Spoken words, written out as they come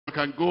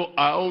can go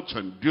out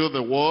and do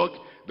the work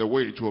the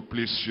way it will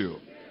please you.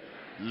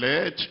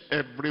 Let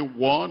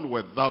everyone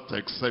without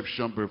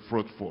exception be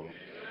fruitful.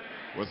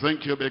 We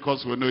thank you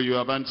because we know you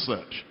have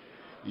answered.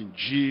 In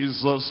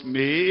Jesus'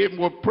 name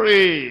we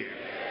pray.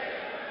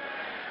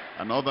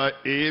 Another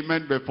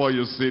amen before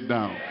you sit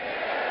down.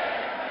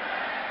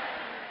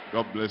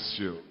 God bless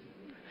you.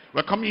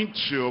 We're coming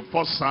to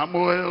 1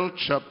 Samuel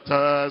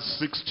chapter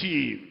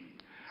 16.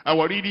 And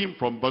we're reading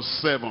from verse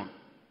 7.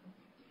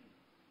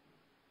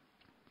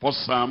 1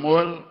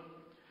 Samuel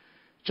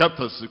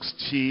chapter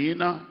 16,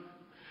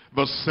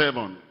 verse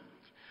 7.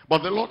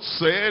 But the Lord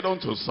said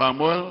unto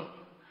Samuel,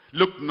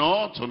 look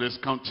not on his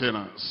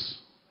countenance,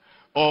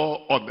 or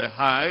on the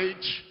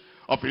height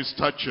of his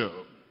stature,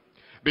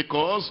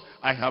 because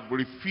I have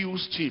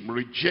refused him,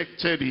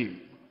 rejected him.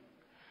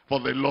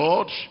 For the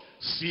Lord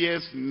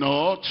seeth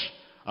not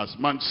as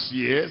man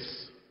seeth,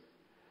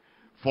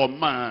 for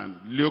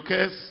man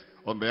looketh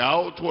on the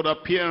outward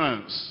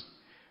appearance,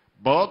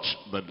 but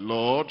the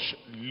Lord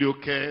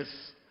looketh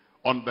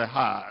on the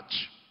heart.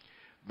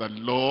 The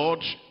Lord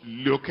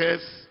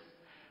looketh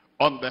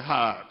on the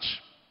heart.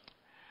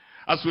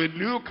 As we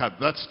look at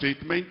that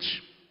statement,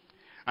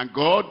 and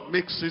God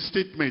makes a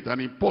statement, an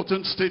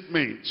important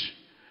statement,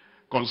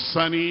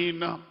 concerning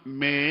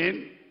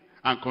men,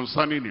 and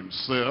concerning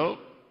himself,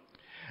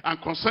 and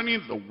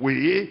concerning the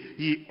way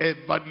he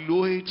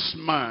evaluates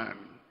man.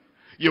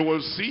 You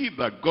will see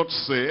that God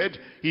said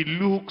he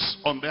looks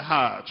on the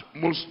heart.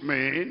 Most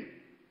men,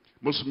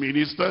 most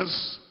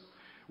ministers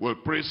will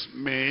praise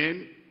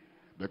men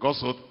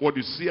because of what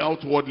you see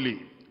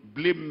outwardly.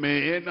 Blame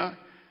men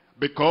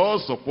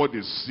because of what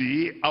they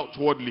see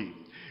outwardly.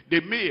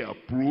 They may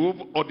approve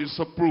or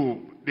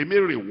disapprove. They may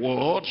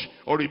reward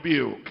or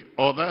rebuke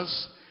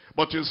others.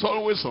 But it's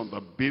always on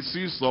the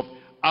basis of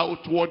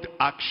outward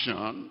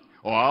action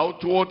or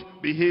outward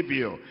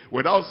behavior,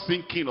 without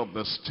thinking of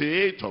the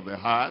state of the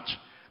heart,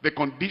 the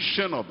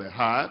condition of the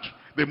heart,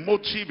 the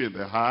motive in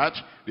the heart,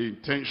 the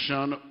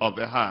intention of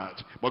the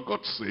heart. But God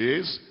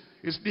says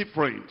it's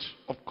different.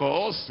 Of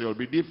course, it will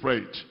be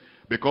different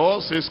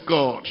because he's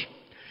God.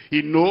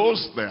 He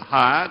knows the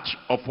heart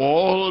of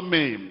all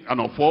men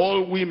and of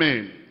all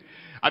women.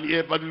 And he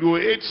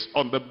evaluates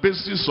on the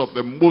basis of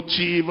the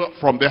motive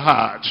from the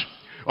heart,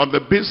 on the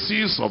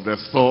basis of the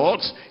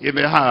thoughts in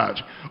the heart,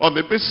 on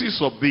the basis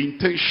of the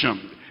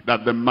intention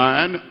that the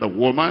man, the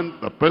woman,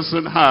 the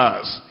person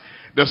has.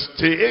 The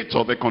state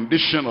or the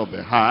condition of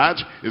the heart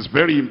is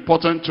very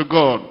important to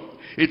God.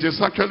 It is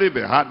actually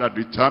the heart that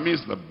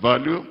determines the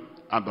value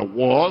and the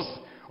worth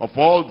of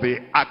all the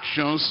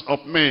actions of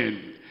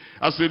men.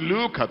 As you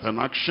look at an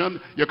action,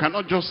 you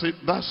cannot just say,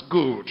 that's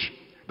good,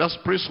 that's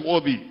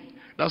praiseworthy,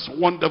 that's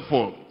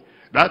wonderful,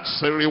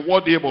 that's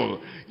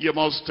rewardable. You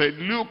must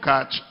look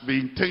at the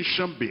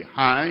intention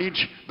behind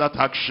that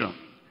action.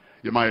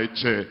 You might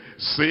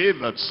say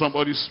that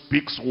somebody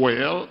speaks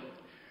well.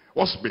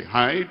 What's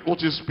behind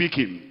what is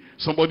speaking?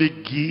 Somebody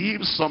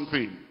gives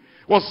something.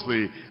 What's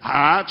the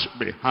heart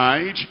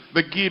behind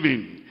the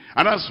giving?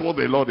 And that's what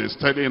the Lord is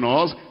telling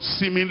us.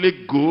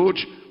 Seemingly good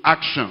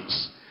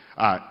actions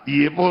are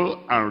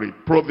evil and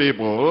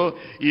reprovable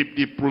if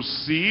they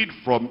proceed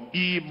from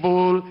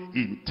evil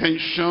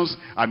intentions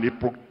and a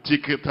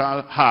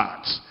particular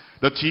heart.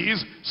 That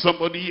is,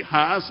 somebody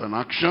has an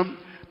action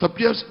that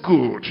appears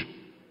good,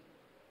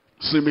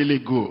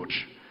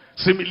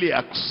 seemingly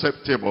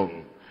acceptable,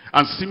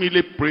 and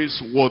seemingly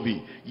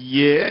praiseworthy.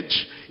 Yet,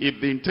 if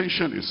the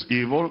intention is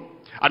evil,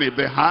 and if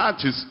the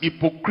heart is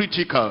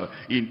hypocritical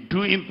in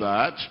doing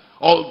that,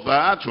 all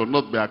that will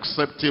not be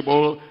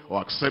acceptable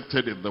or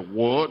accepted in the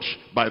word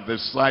in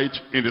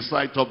the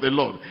sight of the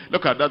Lord.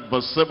 Look at that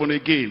verse 7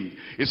 again.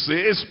 It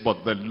says,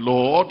 but the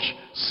Lord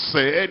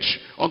said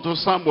unto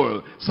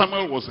Samuel.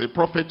 Samuel was a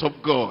prophet of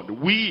God.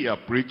 We are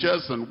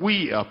preachers and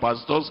we are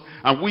pastors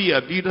and we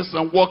are leaders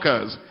and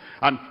workers.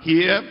 And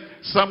here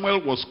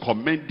Samuel was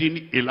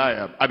commending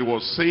Eliab, and he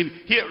was saying,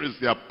 here is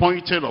the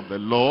appointed of the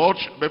Lord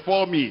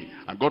before me.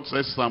 And God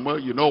says, Samuel,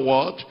 you know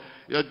what?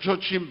 You're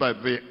judging by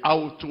the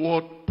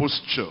outward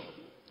posture.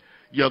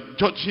 You're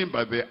judging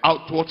by the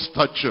outward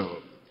stature.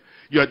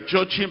 You're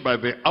judging by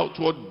the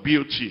outward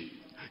beauty.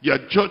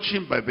 You're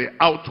judging by the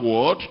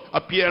outward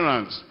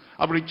appearance.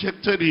 I've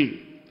rejected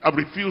him. I've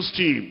refused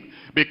him.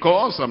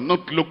 Because I'm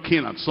not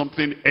looking at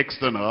something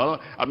external.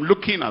 I'm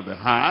looking at the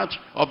heart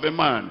of the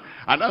man.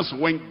 And that's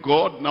when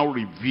God now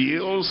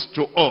reveals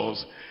to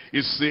us.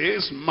 It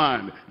says,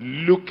 man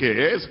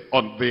looketh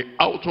on the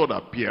outward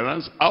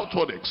appearance,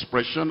 outward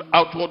expression,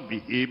 outward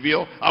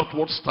behavior,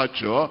 outward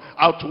stature,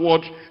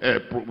 outward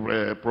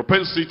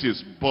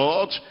propensities.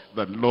 But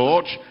the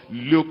Lord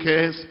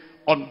looketh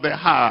on the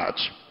heart.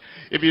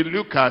 If you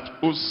look at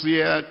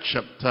Hosea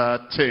chapter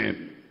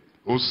 10.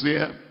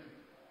 Hosea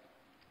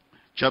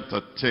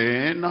chapter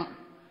 10.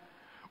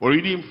 We're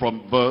reading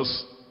from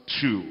verse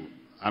 2.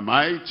 I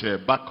might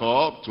back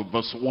up to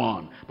verse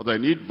 1. But I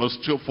need verse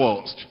 2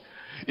 first.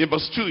 In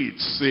verse 2 it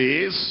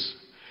says,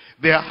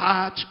 their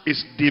heart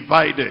is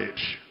divided.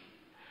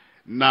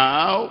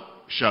 Now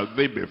shall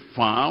they be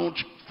found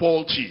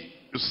faulty.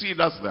 You see,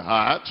 that's the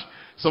heart.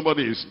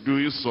 Somebody is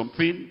doing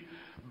something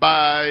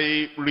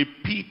by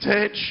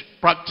repeated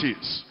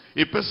practice.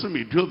 A person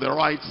may do the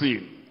right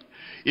thing.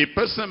 A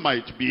person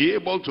might be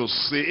able to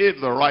say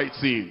the right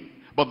thing.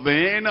 But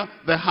then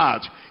the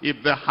heart,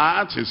 if the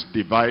heart is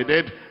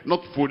divided,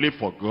 not fully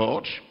for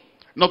God,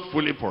 not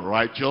fully for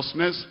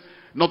righteousness,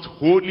 not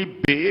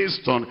wholly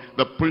based on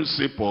the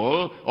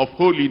principle of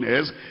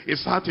holiness,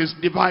 his heart is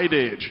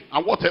divided.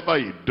 And whatever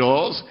he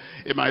does,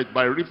 it might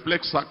by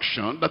reflex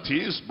action, that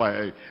is,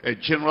 by a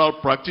general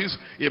practice,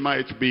 he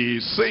might be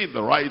saying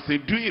the right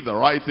thing, doing the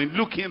right thing,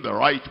 looking the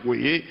right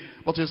way,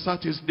 but his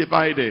heart is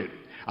divided.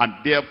 And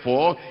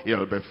therefore,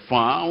 he'll be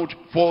found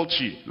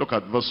faulty. Look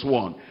at verse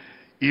 1.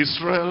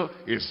 Israel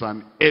is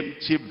an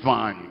empty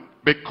vine.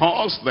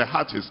 Because the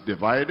heart is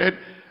divided,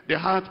 the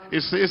heart,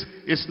 it says,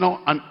 is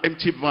not an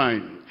empty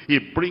vine.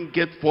 He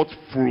bringeth forth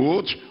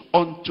fruit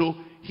unto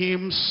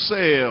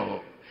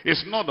himself.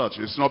 It's not that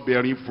it's not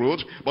bearing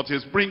fruit, but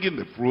he's bringing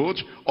the fruit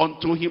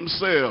unto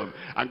himself.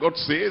 And God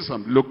says,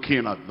 I'm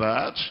looking at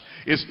that.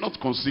 It's not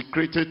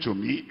consecrated to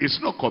me. It's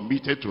not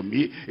committed to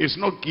me. It's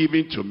not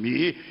given to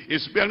me.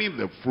 It's bearing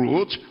the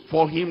fruit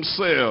for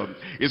himself.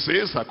 It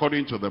says,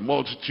 according to the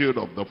multitude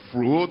of the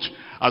fruit,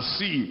 as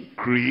he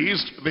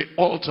increased the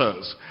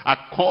altars,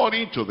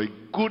 according to the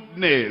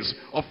goodness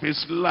of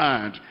his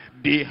land,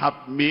 they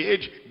have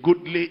made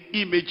goodly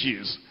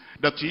images.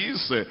 That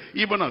is,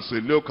 even as I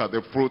look at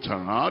the fruit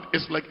around,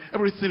 it's like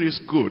everything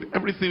is good,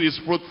 everything is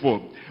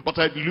fruitful. But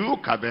I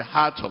look at the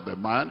heart of the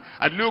man,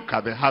 I look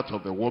at the heart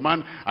of the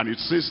woman, and it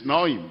says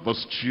now in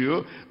verse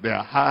 2,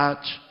 their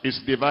heart is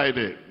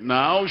divided.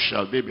 Now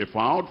shall they be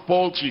found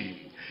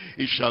faulty.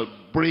 He shall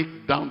break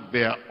down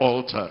their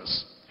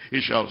altars.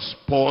 He shall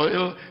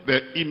spoil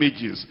their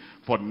images.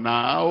 For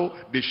now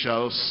they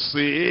shall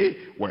say,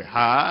 we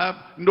have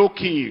no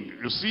king.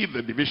 You see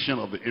the division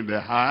in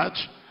their heart?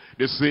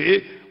 They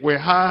say, we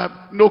have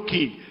no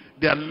king.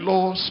 They are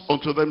lost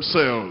unto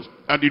themselves.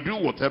 And they do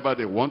whatever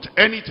they want,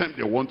 anytime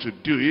they want to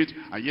do it,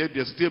 and yet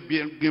they're still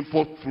bringing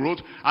forth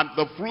fruit. And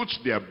the fruit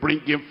they are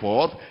bringing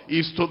forth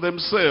is to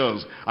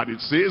themselves. And it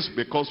says,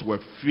 because we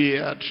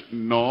feared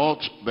not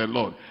the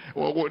Lord.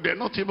 Well, they're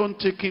not even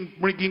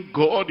bringing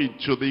God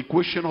into the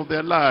equation of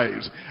their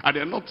lives. And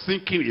they're not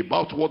thinking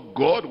about what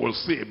God will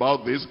say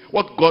about this,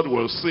 what God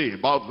will say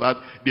about that.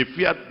 They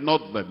feared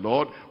not the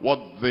Lord. What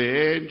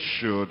then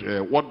should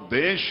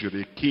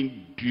a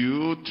king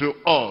do to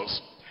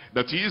us?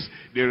 That is,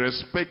 they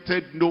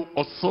respected no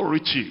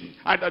authority,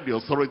 either the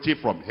authority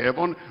from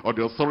heaven or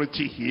the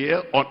authority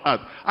here on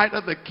earth.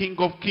 Either the King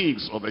of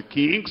Kings or the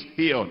kings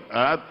here on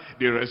earth.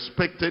 They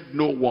respected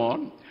no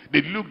one.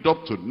 They looked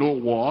up to no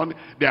one.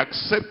 They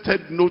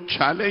accepted no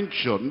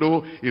challenge or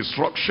no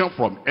instruction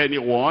from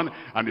anyone.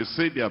 And they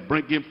say they are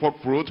bringing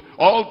forth fruit.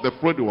 All the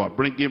fruit they were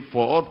bringing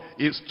forth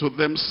is to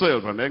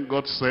themselves. And then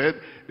God said,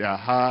 their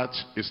heart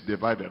is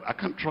divided. I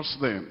can't trust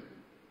them.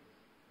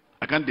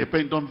 I can't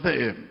depend on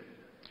them.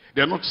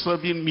 They're not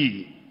serving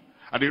me.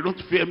 And they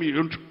don't fear me, they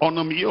don't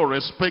honor me or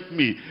respect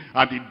me.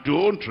 And they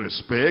don't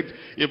respect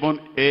even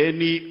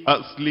any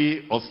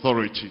earthly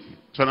authority.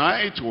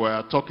 Tonight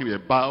we're talking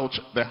about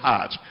the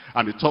heart.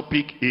 And the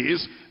topic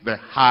is the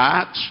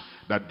heart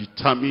that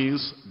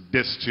determines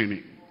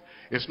destiny.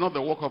 It's not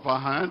the work of our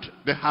hand,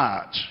 the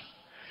heart.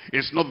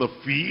 It's not the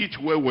feet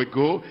where we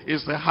go,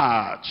 it's the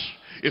heart.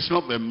 It's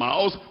not the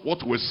mouth,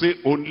 what we say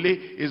only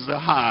is the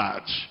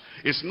heart.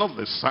 It's not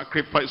the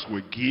sacrifice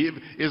we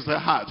give, it's the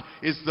heart.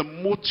 It's the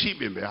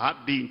motive in the heart,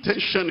 the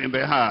intention in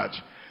the heart.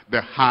 The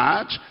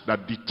heart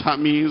that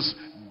determines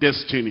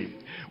destiny.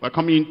 We're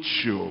coming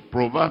to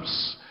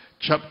Proverbs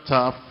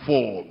chapter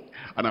 4.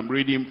 And I'm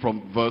reading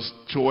from verse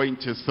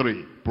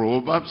 23.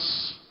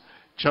 Proverbs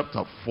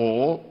chapter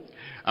 4.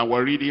 And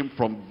we're reading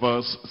from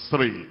verse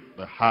 3.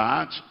 The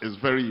heart is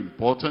very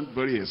important,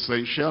 very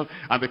essential.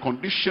 And the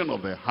condition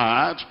of the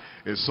heart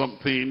is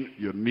something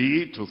you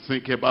need to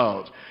think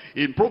about.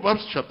 In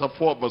Proverbs chapter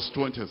 4 verse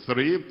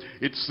 23,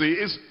 it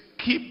says,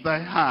 keep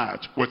thy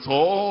heart with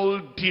all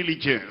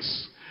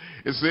diligence.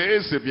 It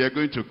says, if you're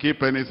going to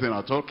keep anything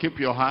at all, keep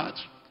your heart.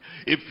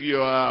 If you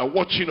are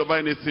watching over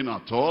anything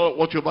at all,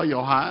 watch over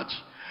your heart.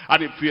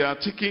 And if you are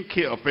taking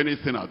care of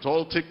anything at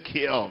all, take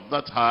care of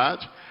that heart.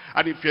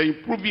 And if you're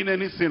improving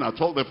anything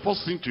at all, the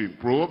first thing to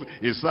improve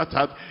is that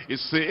heart. It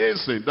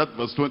says in that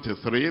verse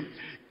 23,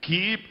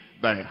 keep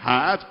thy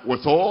heart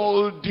with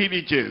all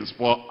diligence,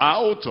 for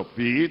out of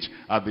it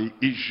are the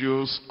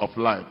issues of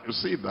life. You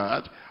see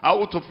that?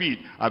 Out of it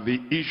are the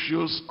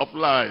issues of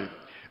life.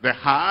 The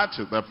heart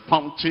is the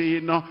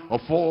fountain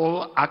of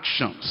all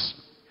actions.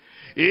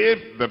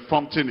 If the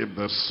fountain, if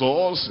the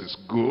source is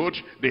good,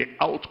 the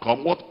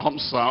outcome, what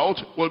comes out,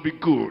 will be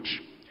good.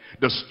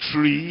 The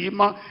stream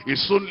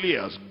is only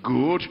as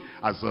good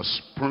as the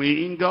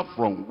spring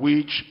from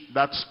which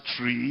that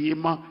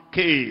stream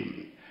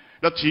came.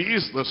 That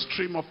is the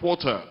stream of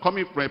water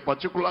coming from a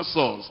particular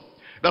source.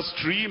 That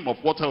stream of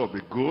water will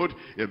be good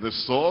if the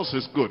source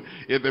is good,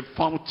 if the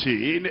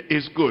fountain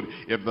is good,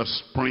 if the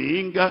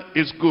spring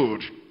is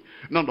good.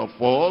 None of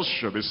us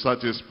should be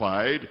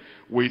satisfied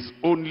with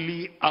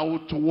only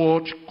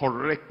outward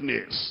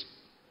correctness.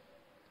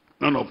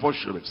 None of us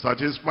should be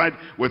satisfied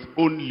with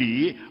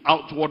only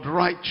outward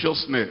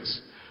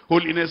righteousness.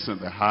 Holiness in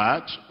the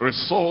heart,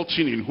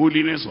 resulting in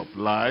holiness of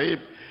life,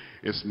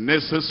 is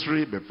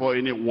necessary before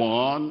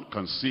anyone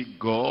can see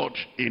God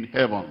in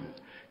heaven.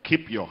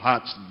 Keep your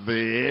heart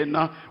then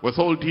with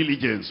all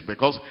diligence,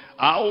 because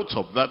out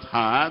of that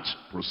heart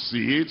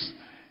proceeds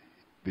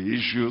the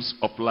issues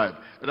of life.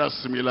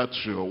 That's similar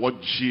to what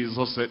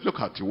Jesus said. Look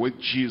at the way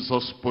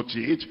Jesus put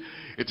it.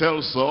 It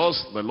tells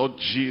us, the Lord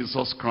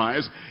Jesus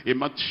Christ, in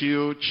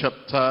Matthew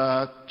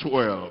chapter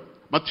 12.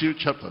 Matthew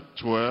chapter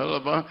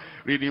 12,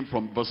 reading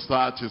from verse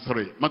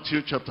 33.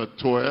 Matthew chapter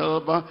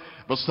 12,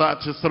 verse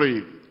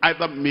 33.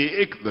 Either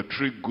make the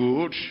tree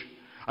good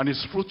and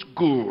its fruit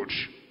good,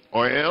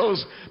 or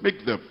else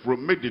make the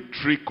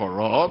tree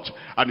corrupt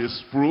and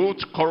its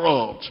fruit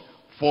corrupt.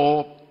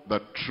 For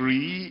the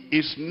tree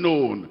is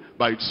known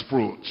by its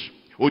fruit.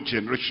 O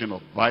generation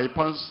of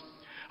vipers,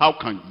 how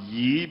can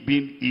ye,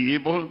 being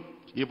evil,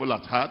 evil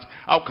at heart,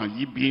 how can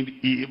ye, being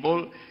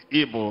evil,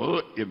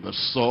 evil in the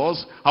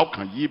source, how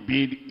can ye,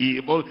 being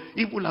evil,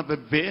 evil at the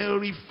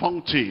very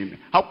fountain,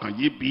 how can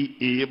ye be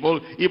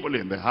evil, evil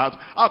in the heart,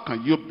 how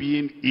can you,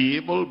 being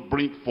evil,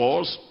 bring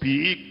forth,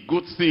 speak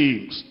good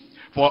things?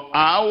 For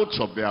out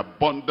of the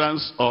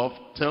abundance of,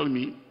 tell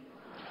me,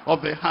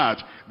 of the heart,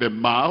 the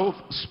mouth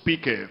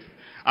speaketh.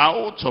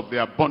 Out of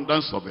the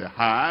abundance of the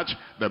heart,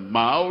 the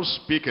mouth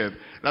speaketh.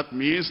 That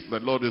means the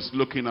Lord is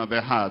looking at the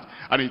heart.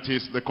 And it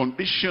is the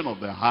condition of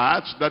the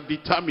heart that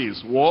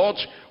determines what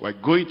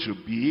we're going to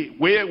be,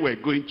 where we're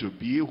going to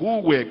be,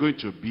 who we're going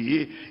to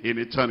be in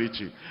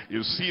eternity.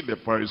 You see, the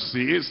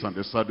Pharisees and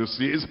the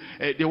Sadducees,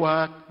 they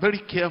were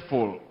very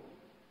careful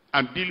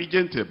and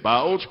diligent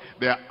about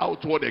their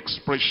outward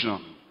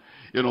expression.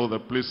 You know, the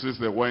places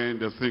they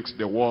went, the things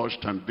they washed,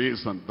 and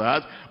this and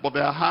that. But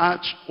their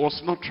heart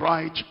was not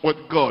right with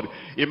God.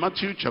 In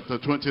Matthew chapter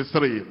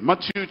 23,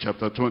 Matthew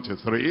chapter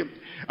 23,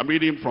 I'm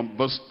reading from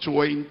verse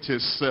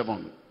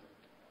 27.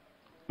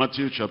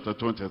 Matthew chapter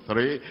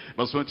 23,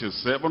 verse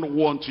 27,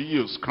 woe unto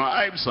you,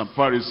 scribes and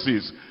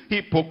Pharisees,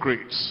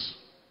 hypocrites!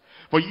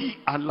 For ye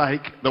are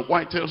like the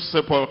whited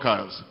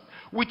sepulchres,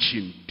 which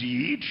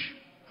indeed,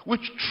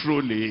 which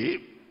truly,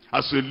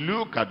 as you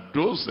look at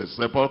those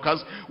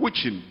sepulchres,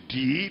 which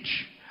indeed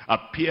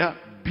appear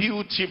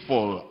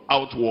beautiful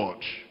outward,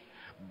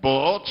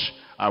 but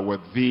are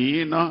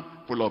within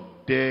full of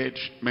dead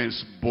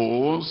men's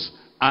bones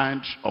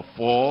and of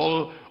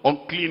all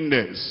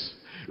uncleanness.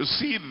 You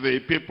see, the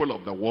people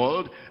of the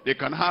world, they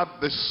can have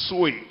the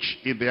switch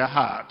in their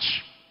heart.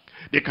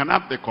 They can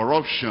have the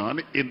corruption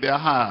in their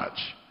heart.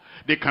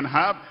 They can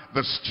have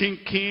the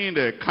stinking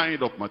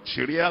kind of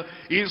material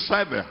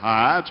inside the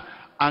heart,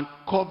 and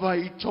cover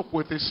it up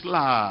with a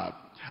slab,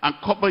 and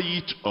cover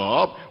it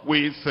up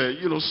with,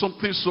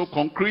 something so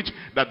concrete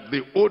that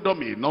the odor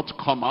may not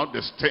come out,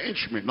 the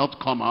stench may not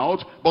come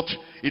out, but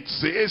it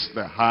says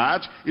the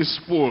heart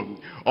is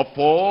full of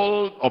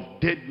all of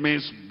dead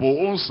men's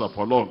bones of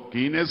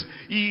uncleanness.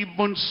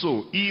 Even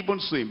so,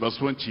 in verse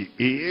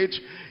 28,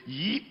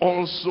 ye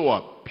also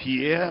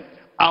appear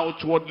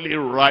outwardly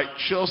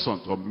righteous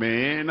unto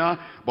men,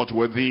 but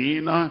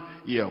within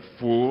ye are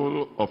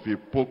full of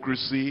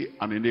hypocrisy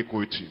and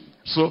iniquity.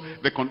 So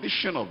the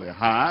condition of the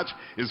heart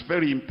is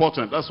very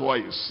important. That's why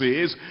it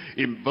says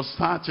in verse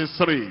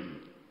 33,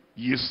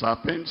 ye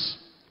serpents,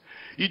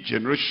 ye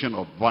generation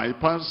of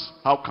vipers,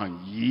 how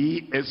can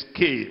ye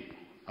escape?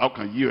 How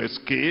can you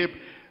escape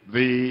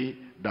the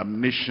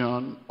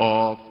damnation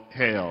of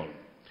hell?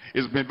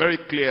 It's been very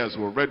clear as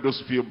we read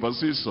those few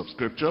verses of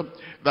scripture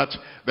that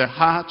the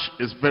heart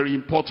is very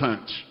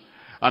important.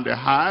 And the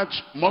heart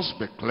must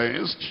be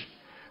cleansed.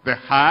 The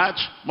heart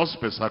must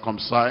be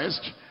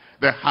circumcised.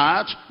 The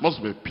heart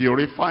must be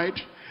purified.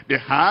 The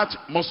heart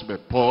must be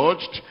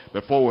purged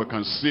before we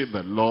can see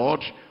the Lord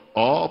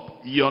up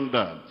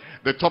yonder.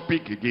 The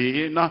topic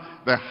again,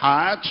 the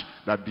heart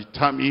that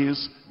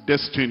determines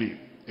destiny.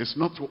 It's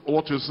not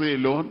what you say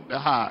alone, the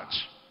heart.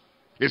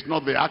 It's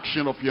not the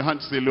action of your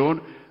hands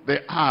alone, the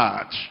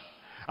heart.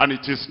 And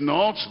it is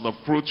not the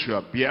fruit you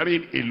are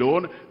bearing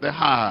alone, the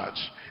heart.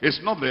 It's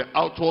not the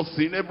outward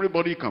thing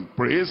everybody can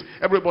praise,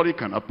 everybody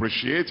can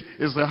appreciate.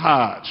 It's the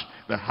heart.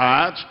 The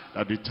heart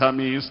that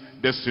determines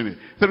destiny.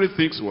 Three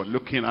things we're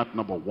looking at.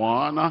 Number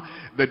one,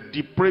 the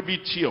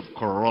depravity of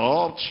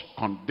corrupt,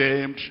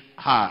 condemned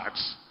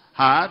hearts.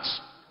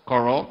 Hearts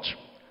corrupt,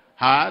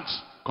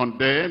 hearts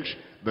condemned,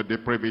 the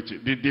depravity.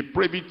 The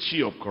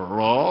depravity of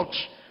corrupt,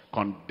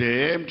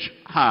 condemned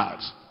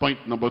hearts.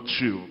 Point number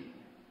two,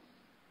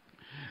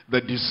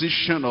 the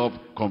decision of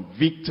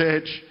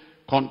convicted,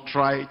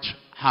 contrite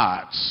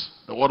hearts.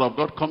 The word of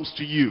God comes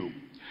to you,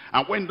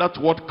 and when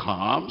that word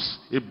comes,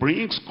 it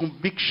brings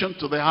conviction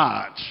to the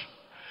heart,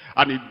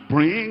 and it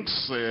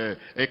brings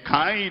a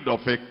kind of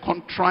a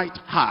contrite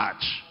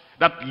heart.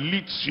 that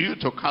leads you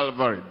to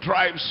Calvary,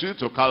 drives you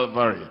to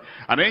Calvary.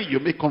 And then you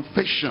make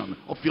confession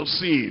of your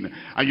sin,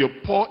 and you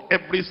pour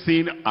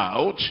everything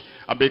out.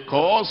 And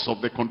because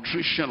of the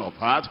contrition of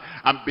heart,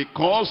 and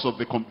because of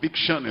the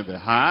conviction in the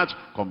heart,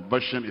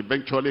 conversion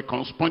eventually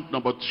comes. Point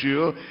number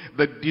 2,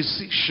 the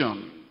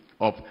decision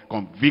of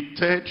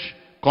convicted,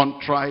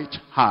 contrite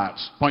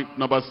hearts. Point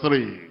number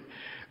 3,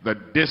 the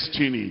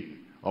destiny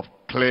of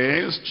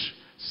cleansed,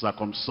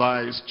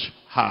 circumcised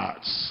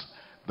hearts.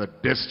 The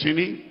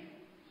destiny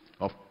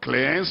of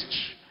cleansed,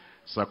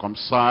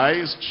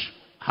 circumcised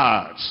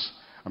hearts.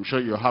 I'm sure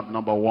you have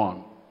number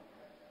 1.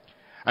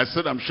 I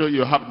said I'm sure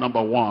you have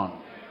number 1.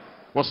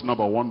 What's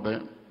number 1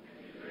 there?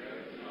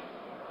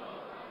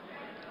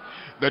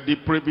 The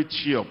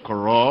depravity of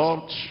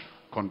corrupt,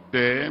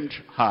 condemned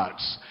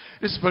hearts.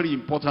 This is very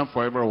important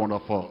for every one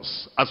of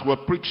us. As we're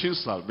preaching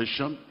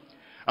salvation,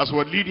 as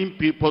we're leading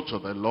people to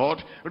the Lord,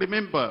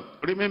 remember,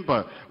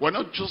 we're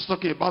not just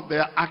talking about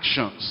their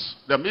actions.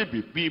 There may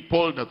be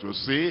people that will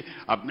say,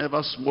 I've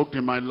never smoked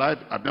in my life,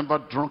 I've never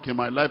drunk in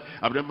my life,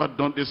 I've never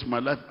done this in my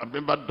life, I've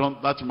never done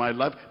that in my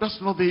life. That's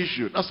not the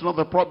issue. That's not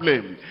the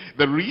problem.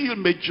 The real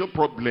major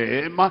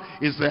problem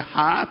is the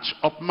heart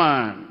of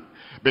man.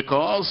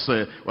 Because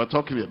we're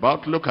talking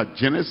about, look at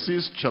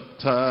Genesis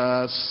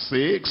chapter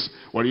 6,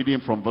 we're reading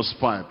from verse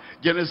 5.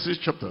 Genesis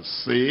chapter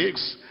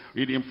 6,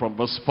 reading from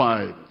verse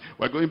 5.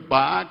 We're going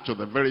back to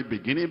the very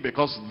beginning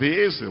because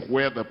this is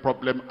where the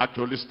problem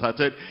actually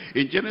started.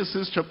 In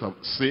Genesis chapter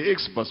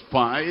 6, verse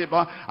 5,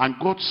 and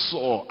God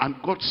saw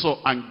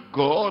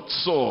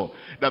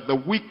that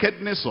the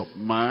wickedness of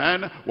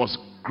man was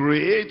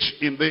great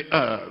in the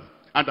earth,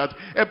 and that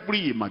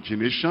every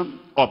imagination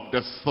of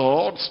the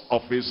thoughts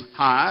of his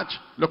heart,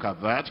 look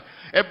at that,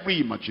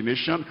 every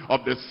imagination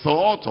of the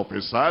thought of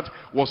his heart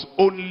was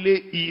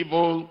only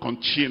evil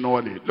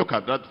continually. Look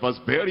at that verse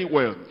very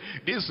well.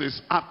 This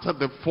is after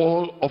the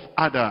fall of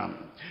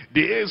Adam.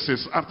 This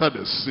is after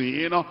the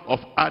sin of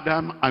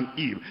Adam and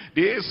Eve.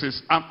 This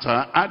is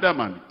after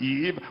Adam and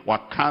Eve were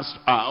cast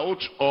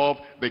out of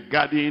the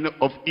Garden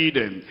of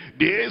Eden.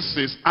 This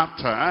is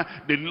after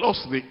they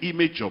lost the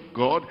image of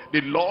God,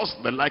 they lost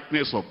the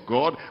likeness of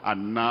God,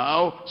 and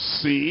now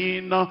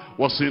sin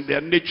was in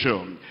their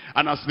nature.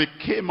 And as they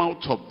came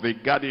out of the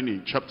garden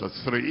in chapter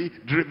 3,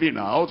 driven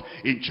out,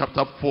 in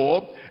chapter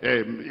 4,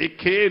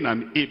 Cain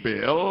and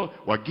Abel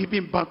were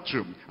giving birth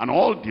to, and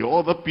all the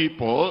other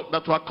people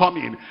that were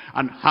coming.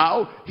 And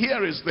how,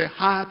 here is the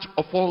heart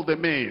of all the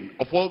men,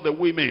 of all the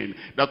women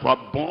that were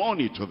born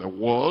into the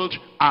world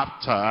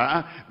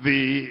after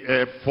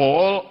the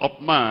fall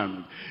of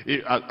man.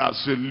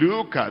 As you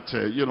look at,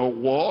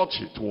 what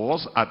it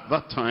was at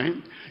that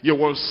time, you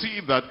will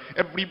see that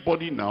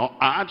everybody now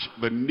had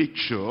the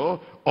nature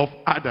of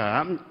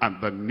Adam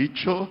and the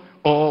nature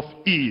of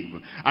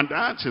Eve. And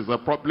that is the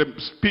problem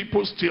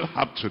people still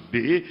have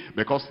today,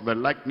 because the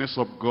likeness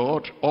of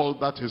God, all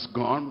that is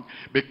gone.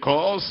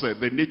 Because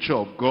the nature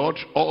of God,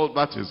 all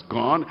that is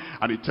gone.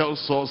 And it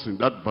tells us in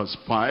that verse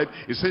 5,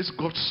 it says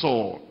God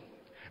saw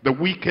the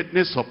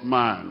wickedness of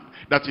man,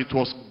 that it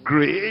was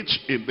great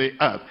in the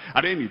earth.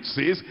 And then it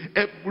says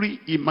every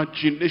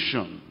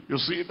imagination. You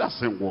see,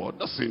 that's a word,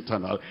 that's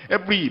internal.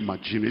 Every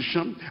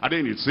imagination. And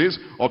then it says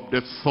of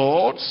the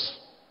thoughts,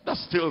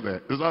 that's still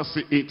there. That's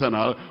the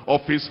internal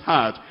of his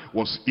heart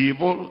was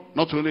evil.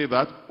 Not only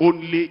that,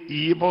 only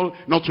evil.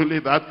 Not only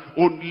that,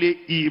 only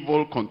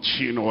evil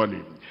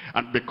continually.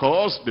 And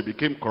because they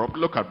became corrupt,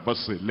 look at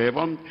verse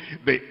 11.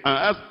 The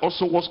earth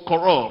also was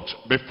corrupt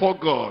before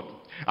God,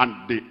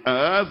 and the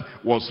earth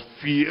was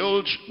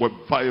filled with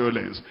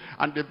violence.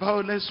 And the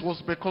violence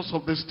was because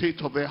of the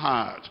state of the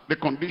heart, the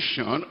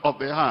condition of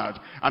the heart,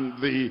 and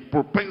the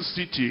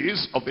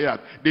propensities of the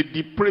heart, the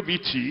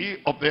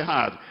depravity of the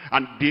heart.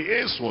 And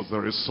this was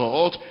the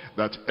result,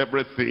 that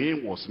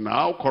everything was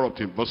now corrupt.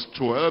 In verse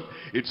 12,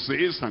 it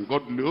says, and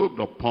God looked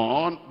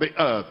upon the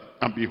earth,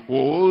 and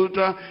behold,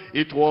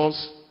 it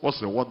was, what's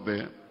the word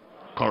there?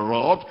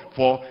 Corrupt.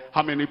 For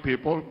how many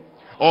people?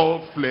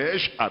 All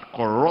flesh had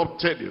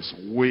corrupted its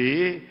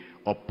way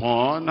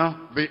upon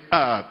the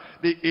earth.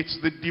 It's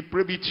the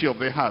depravity of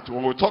the heart.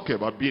 When we talk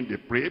about being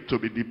depraved, to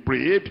be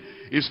depraved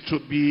is to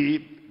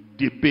be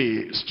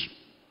debased,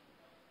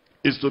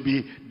 is to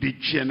be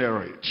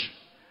degenerate.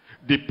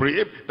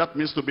 Depraved, that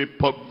means to be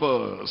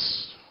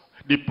perverse.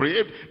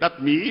 Depraved,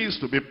 that means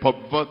to be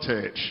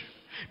perverted.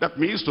 That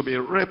means to be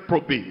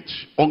reprobate,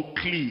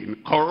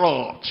 unclean,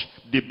 corrupt,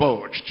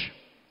 debauched.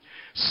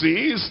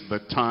 Since the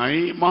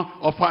time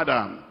of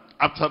Adam,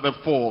 after the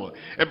fall,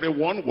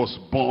 everyone was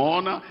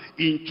born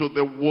into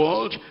the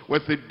world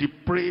with a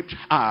depraved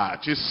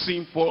heart, a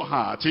sinful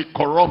heart, a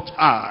corrupt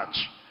heart.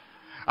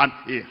 And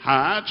a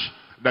heart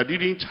that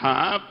didn't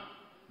have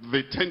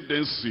the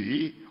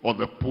tendency or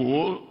the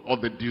pull or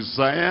the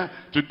desire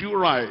to do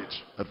right,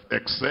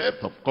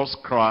 except, of course,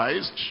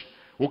 Christ,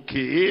 who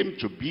came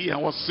to be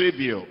our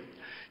Savior.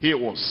 He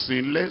was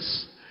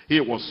sinless, he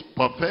was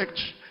perfect,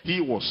 he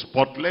was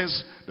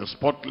spotless, the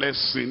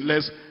spotless,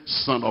 sinless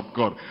Son of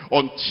God.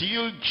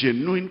 Until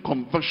genuine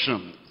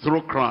conversion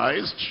through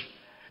Christ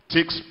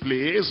takes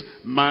place,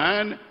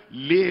 man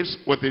lives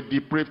with a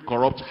depraved,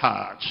 corrupt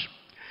heart.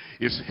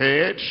 His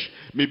head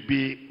may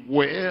be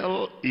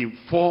well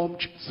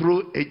informed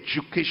through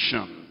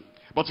education,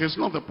 but it's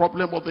not the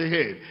problem of the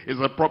head, it's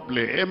the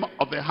problem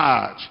of the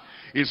heart.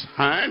 His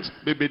hands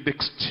may be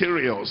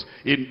dexterous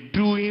in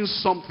doing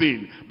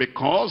something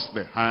because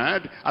the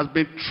hand has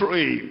been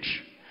trained.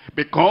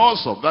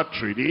 Because of that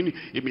training,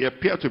 it may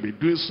appear to be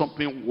doing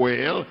something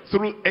well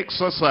through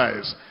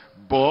exercise,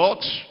 but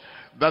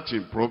that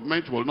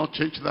improvement will not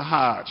change the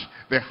heart.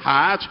 The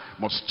heart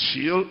must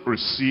still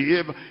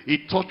receive a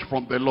touch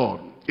from the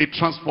Lord, a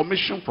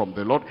transformation from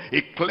the Lord,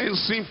 a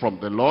cleansing from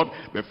the Lord,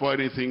 before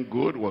anything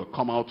good will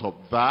come out of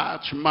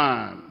that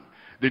man.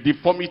 The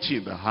deformity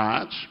in the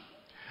heart,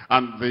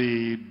 and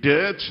the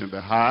dirt in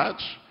the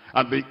heart,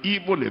 and the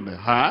evil in the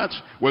heart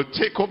will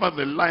take over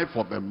the life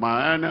of the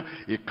man.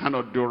 He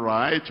cannot do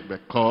right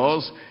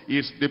because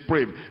he's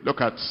depraved.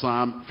 Look at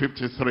Psalm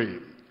 53.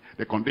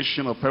 The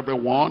condition of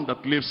everyone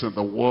that lives in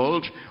the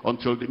world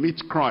until they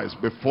meet Christ,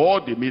 before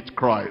they meet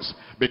Christ,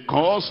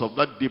 because of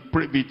that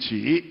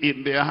depravity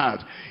in their heart.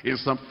 In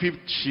Psalm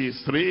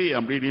 53,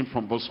 I'm reading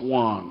from verse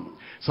 1.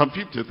 Psalm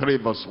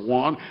 53 verse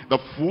 1, the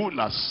fool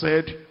has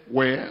said,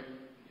 where?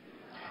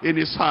 In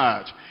his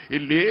heart. He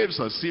lives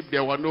as if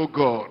there were no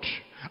God.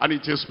 And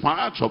it is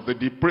part of the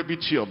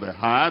depravity of the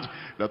heart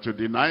that to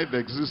deny the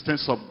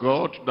existence of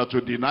God, that to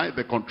deny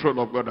the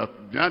control of God, that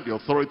to deny the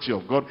authority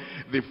of God.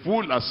 The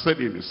fool has said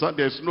in his heart,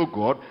 there is no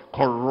God.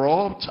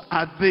 Corrupt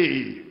are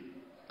they,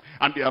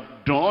 and they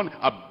have done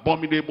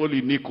abominable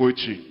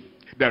iniquity.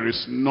 There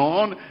is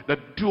none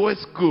that doeth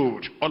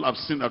good. All have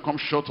sinned and come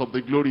short of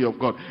the glory of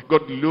God.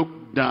 God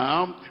looked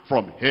down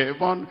from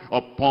heaven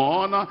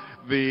upon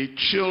the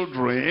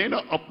children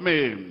of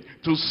men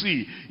to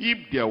see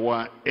if there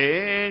were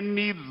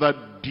any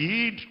that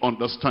did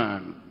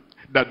understand,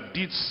 that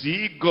did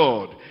see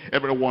God.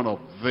 Every one of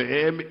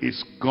them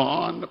is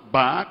gone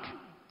back.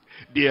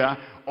 They are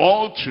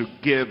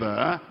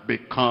altogether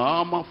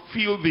become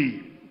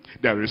filthy.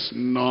 There is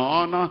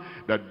none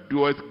that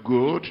doeth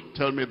good.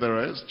 Tell me the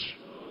rest.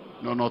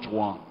 No, not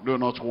one. No,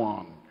 not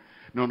one.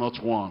 No,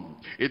 not one.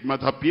 It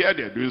might appear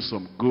they're doing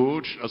some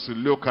good as you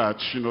look at,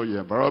 your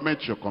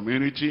environment, your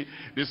community.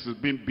 This is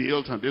being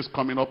built and this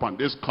coming up and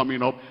this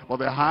coming up. But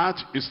the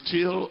heart is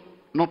still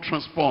not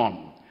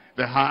transformed.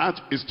 The heart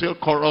is still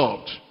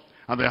corrupt.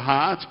 And the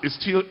heart is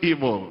still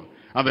evil.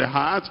 And the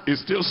heart is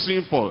still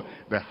sinful.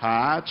 The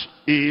heart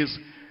is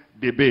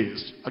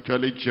debased.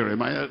 Actually,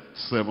 Jeremiah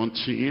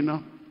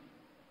 17.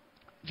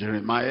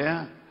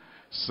 Jeremiah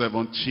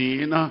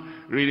 17,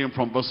 reading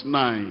from verse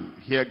 9.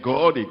 Here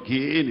God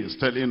again is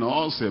telling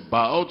us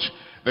about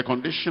the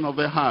condition of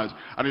the heart.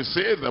 And he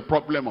says the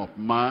problem of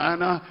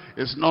man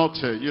is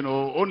not,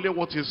 only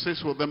what he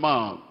says with the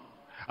mouth,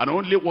 and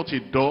only what he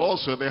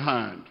does with the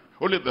hand,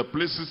 only the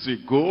places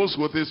he goes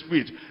with his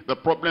feet. The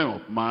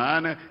problem of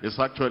man is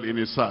actually in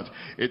his heart.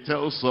 It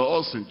tells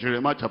us in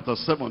Jeremiah chapter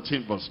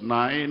 17 verse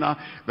 9,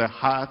 the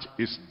heart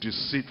is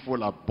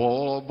deceitful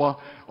above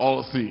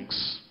all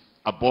things.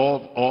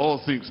 Above all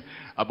things.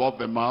 Above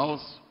the mouth,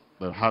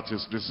 the heart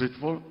is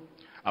deceitful.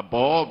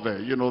 Above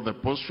the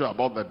posture,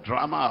 above the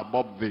drama,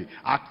 above the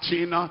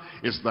acting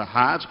is the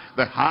heart.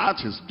 The heart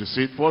is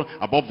deceitful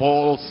above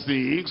all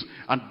things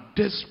and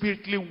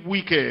desperately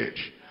wicked.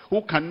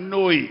 Who can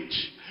know it?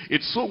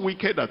 It's so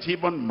wicked that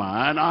even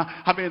man,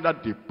 having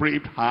that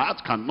depraved heart,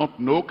 cannot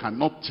know,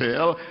 cannot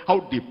tell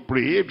how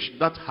depraved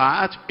that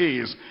heart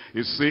is.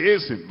 It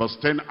says in verse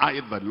 10, I,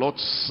 the Lord,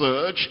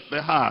 search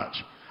the heart.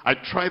 I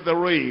try the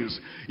reins,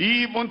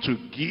 even to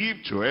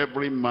give to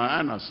every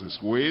man as his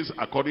ways,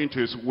 according to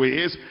his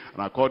ways,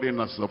 and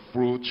according as the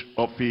fruit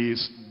of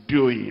his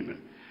doing.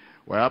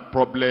 We have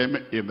problem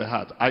in the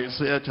heart.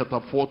 Isaiah chapter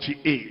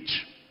 48.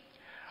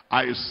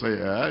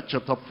 Isaiah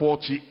chapter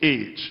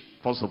 48.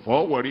 First of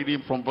all, we're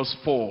reading from verse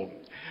 4.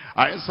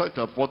 Isaiah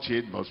chapter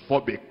 48 verse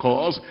 4,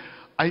 because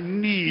I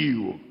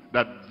knew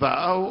that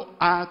thou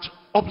art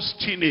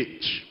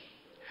obstinate,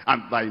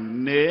 and thy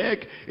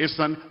neck is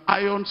an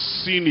iron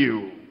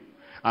sinew,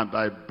 and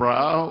thy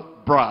brow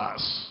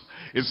brass.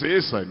 It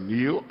says, I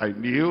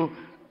knew.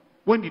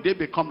 When did they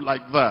become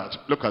like that?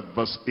 Look at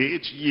verse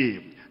 8.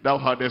 Yea, thou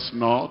hadest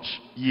not,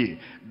 yea,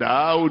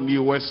 thou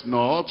knewest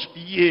not,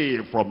 yea,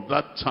 from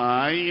that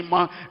time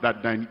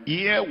that thine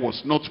ear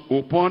was not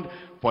opened,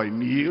 for I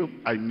knew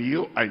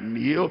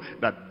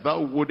that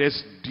thou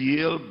wouldest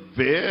deal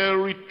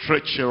very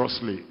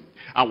treacherously,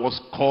 and was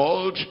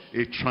called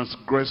a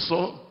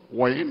transgressor.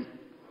 When?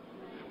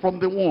 From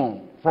the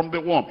womb. From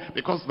the womb,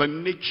 because the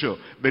nature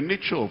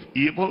of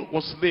evil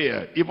was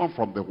there, even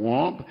from the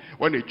womb.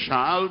 When a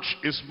child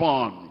is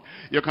born,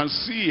 you can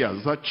see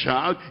as that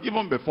child,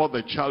 even before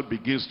the child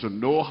begins to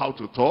know how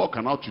to talk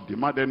and how to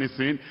demand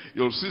anything,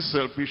 you'll see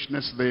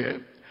selfishness there.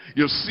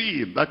 You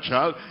see in that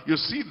child, you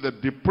see the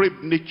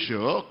depraved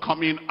nature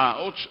coming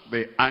out,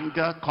 the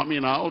anger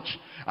coming out,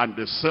 and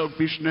the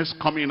selfishness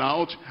coming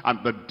out, and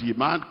the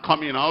demand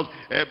coming out.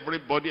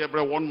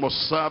 Everyone must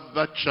serve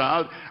that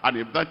child, and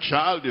if that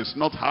child is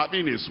not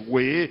having his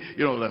way,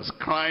 there's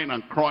crying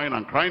and crying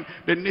and crying.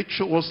 The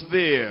nature was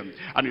there,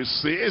 and it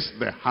says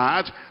the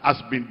heart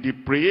has been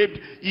depraved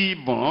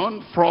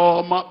even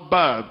from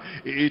birth.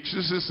 It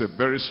uses a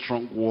very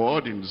strong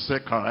word in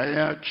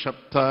Zechariah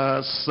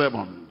chapter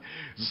 7.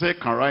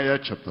 Zechariah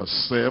chapter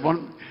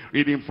 7,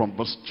 reading from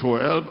verse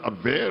 12, a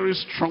very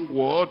strong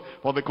word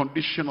for the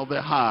condition of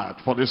the heart,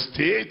 for the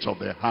state of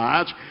the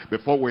heart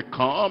before we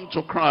come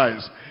to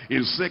Christ.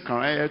 In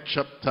Zechariah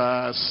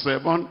chapter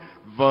 7,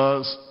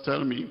 verse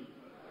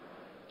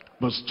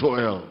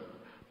 12.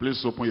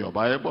 Please open your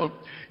Bible.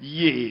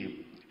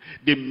 Yea,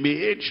 they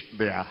made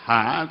their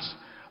hearts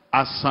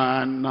as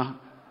an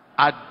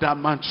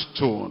adamant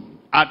stone.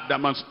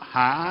 Adamant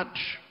hard,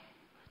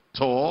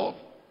 tough,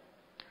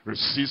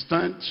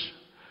 resistant,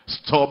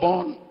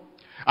 stubborn,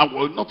 and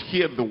will not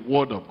hear the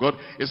word of God.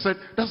 He said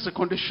that's the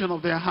condition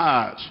of their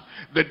heart.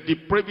 The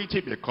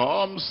depravity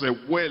becomes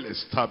well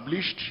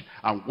established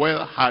and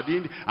well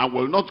hardened and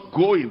will not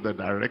go in the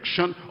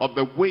direction of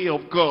the way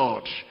of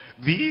God.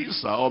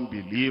 These are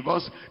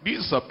unbelievers.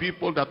 These are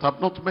people that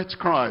have not met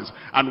Christ.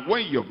 And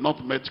when you have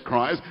not met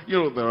Christ,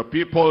 there are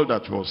people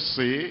that will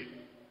say,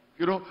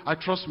 I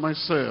trust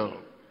myself.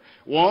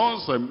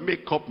 Once I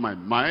make up my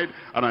mind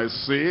and I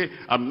say,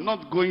 I'm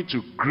not going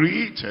to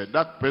greet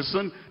that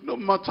person, no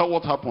matter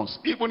what happens.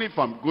 Even if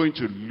I'm going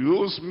to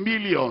lose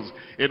millions,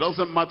 it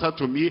doesn't matter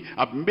to me.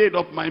 I've made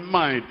up my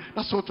mind.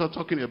 That's what we're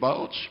talking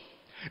about.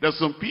 There's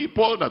some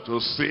people that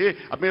will say,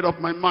 I made up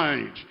my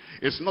mind.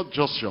 It's not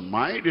just your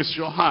mind, it's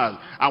your heart.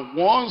 And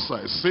once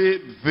I say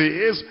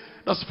this,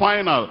 that's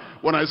final.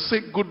 When I say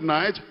good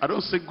night, I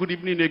don't say good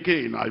evening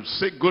again. I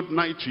say good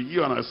night to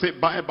you and I say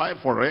bye-bye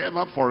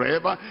forever,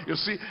 forever. You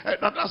see,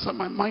 that's how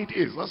my mind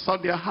is. That's how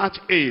their heart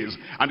is.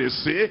 And they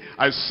say,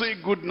 I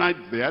say good night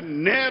there.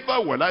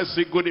 Never will I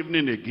say good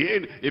evening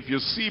again. If you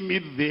see me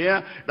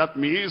there, that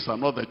means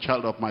I'm not the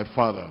child of my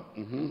father.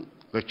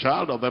 The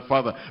child of the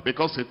father,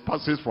 because it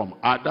passes from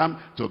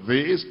Adam to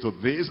this,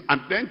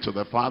 and then to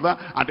the father,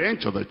 and then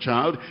to the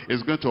child.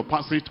 Is going to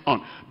pass it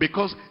on,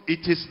 because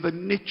it is the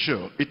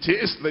nature. It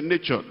is the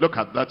nature. Look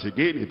at that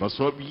again in verse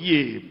 12.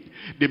 Yea,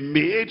 they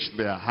made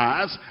their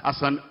hearts as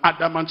an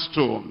adamant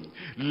stone,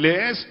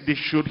 lest they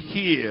should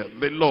hear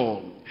the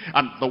law,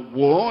 and the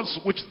words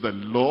which the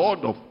Lord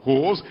of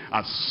hosts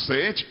has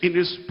said in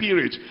his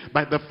spirit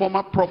by the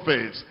former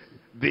prophets.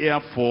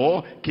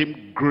 Therefore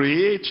came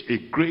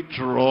a great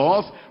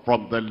wrath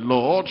from the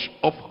Lord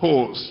of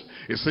hosts.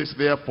 It says,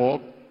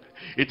 therefore,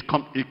 it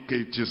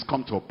is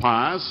come to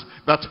pass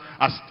that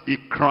as he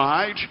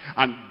cried,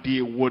 and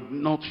they would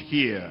not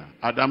hear.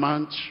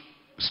 Adamant,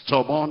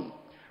 stubborn,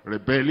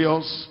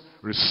 rebellious,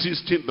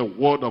 resisting the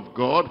word of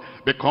God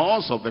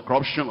because of the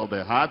corruption of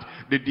the heart,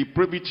 the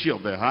depravity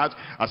of the heart.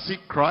 As he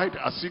cried,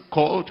 as he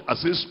called,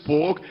 as he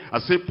spoke,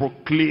 as he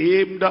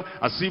proclaimed,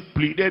 as he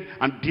pleaded,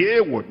 and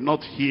they would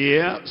not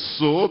hear.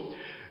 So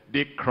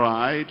they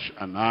cried,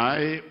 and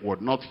I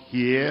would not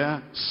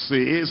hear,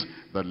 says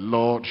the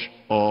Lord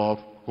of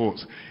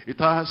hosts. It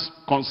has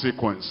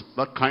consequence,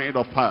 that kind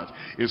of heart.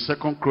 In 2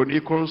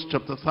 Chronicles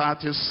chapter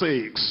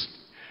 36,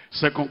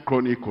 2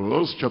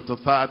 Chronicles chapter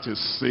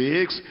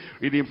 36,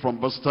 reading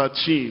from verse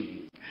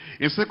 13.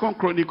 In 2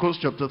 Chronicles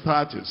chapter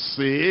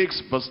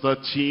 36, verse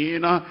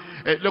 13,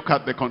 look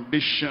at the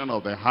condition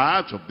of the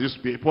heart of these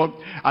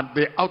people and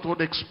the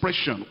outward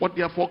expression. What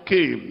therefore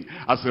came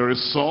as a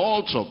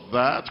result of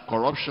that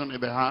corruption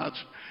in the heart,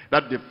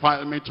 that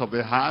defilement of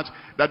the heart,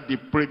 that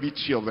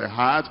depravity of the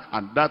heart,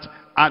 and that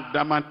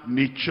adamant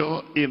nature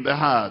in the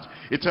heart.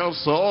 It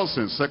tells us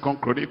in 2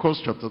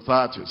 Chronicles chapter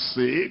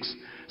 36,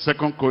 2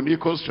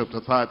 Chronicles chapter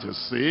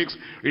 36,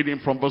 reading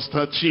from verse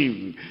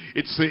 13.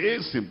 It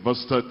says in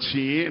verse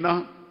 13,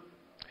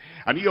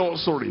 and he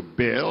also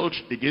rebelled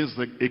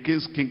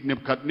against King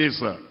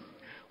Nebuchadnezzar,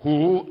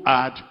 who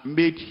had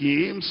made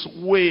him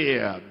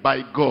swear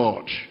by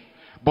God.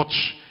 But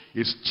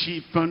he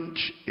stiffened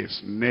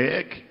his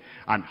neck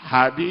and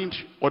hardened.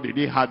 What did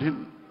he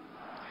harden?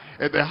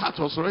 The heart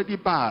was already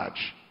bad.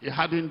 He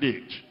hardened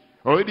it.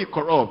 Already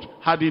corrupt,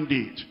 hardened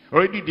it.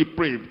 Already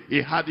depraved,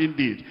 he hardened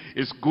it.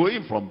 It's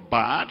going from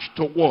bad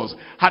to worse.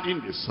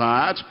 Hardened his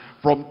heart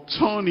from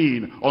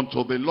turning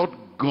unto the Lord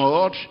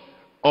God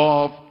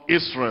of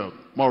Israel.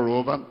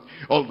 Moreover,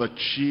 all the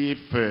chief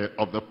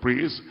of the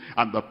priests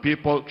and the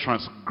people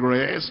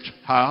transgressed.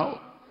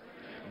 How?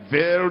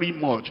 Very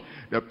much.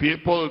 The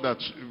people that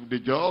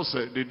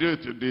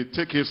they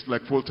take it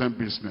like full-time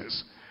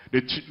business. They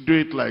do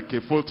it like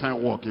a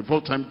full-time work, a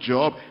full-time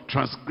job,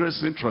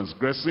 transgressing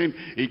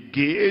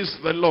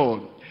against the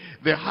Lord.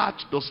 The heart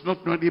does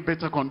not know any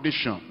better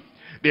condition.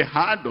 The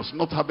heart does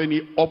not have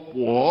any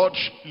upward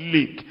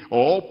link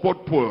or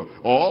upward pull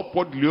or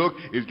upward look.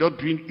 It's just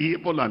doing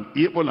evil and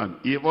evil and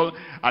evil.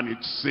 And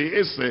it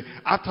says,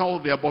 after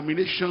all the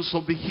abominations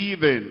of the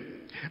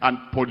heathen, and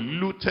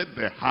polluted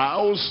the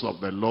house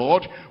of the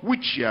Lord,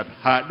 which he had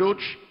hallowed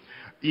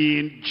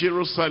in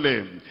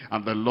Jerusalem.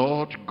 And the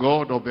Lord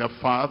God of their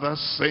fathers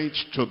sent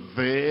to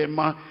them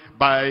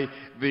by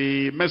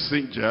the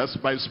messengers,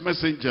 by his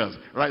messengers,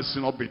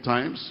 rising up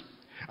betimes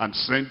and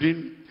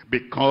sending,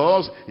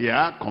 because he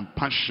had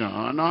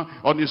compassion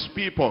on his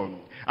people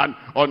and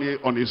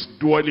on his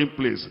dwelling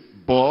place.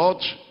 But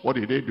what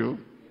did they do?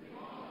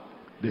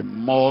 They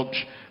mocked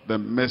the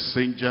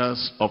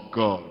messengers of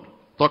God.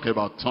 Talk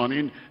about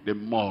turning, they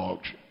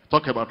mocked.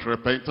 Talk about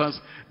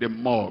repentance, they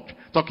mocked.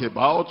 Talk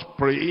about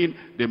praying,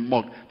 they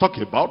mocked. Talk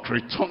about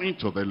returning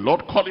to the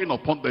Lord, calling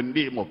upon the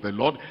name of the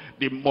Lord,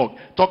 they mocked.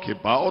 Talk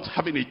about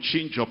having a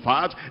change of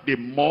heart, they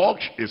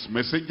mocked his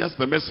messengers,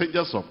 the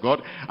messengers of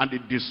God, and they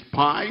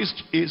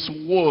despised his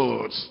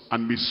words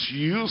and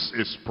misused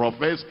his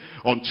prophets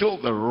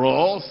until the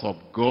wrath of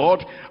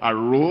God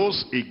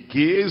arose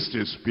against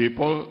his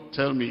people.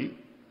 Tell me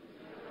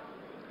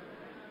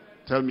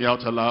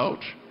out aloud.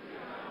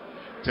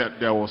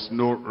 There was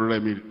no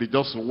remedy. They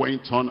just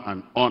went on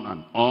and on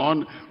and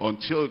on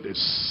until they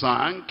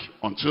sank,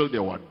 until they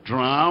were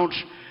drowned,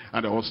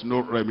 and there was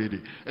no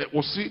remedy.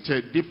 Was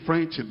it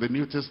different in the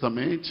New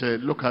Testament?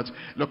 Look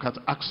at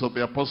Acts of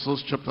the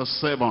Apostles chapter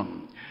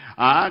 7.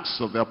 Acts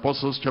of the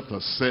Apostles chapter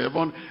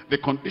 7, the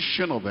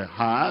condition of the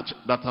heart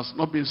that has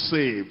not been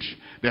saved,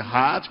 the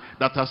heart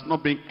that has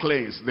not been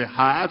cleansed, the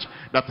heart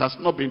that has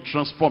not been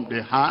transformed,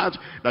 the heart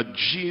that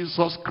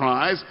Jesus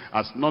Christ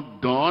has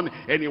not done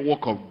any work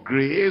of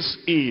grace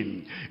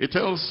in. It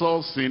tells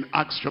us in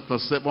Acts chapter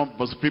 7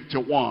 verse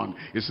 51,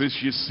 it says,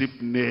 "Ye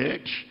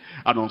stiff-necked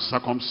and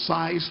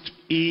uncircumcised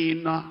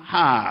in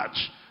heart."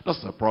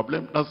 That's the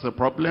problem. That's the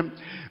problem.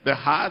 The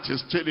heart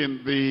is still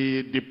in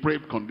the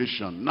depraved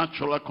condition,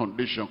 natural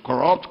condition,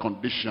 corrupt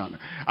condition,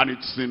 and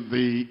it's in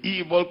the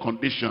evil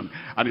condition.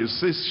 And it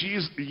says,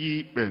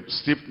 ye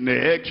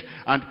stiff-necked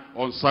and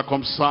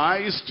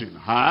uncircumcised in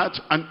heart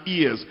and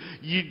ears.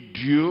 Ye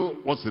do,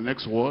 what's the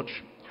next word?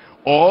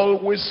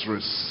 Always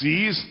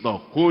resist the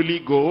Holy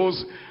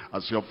Ghost,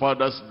 as your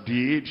fathers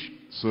did,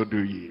 so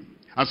do ye.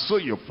 And so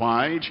you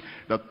find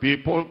that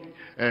people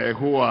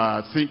who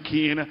are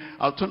thinking,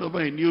 I'll turn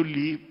over a new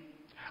leaf,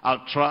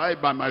 I'll try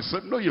by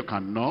myself. No, you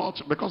cannot,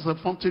 because the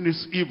fountain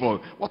is evil.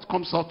 What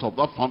comes out of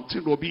that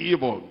fountain will be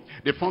evil.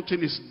 The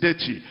fountain is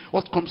dirty.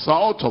 What comes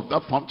out of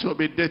that fountain will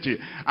be dirty.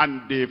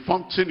 And the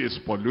fountain is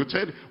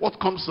polluted. What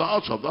comes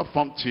out of that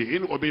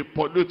fountain will be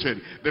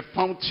polluted. The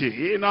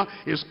fountain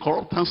is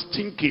corrupt and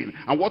stinking.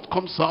 And what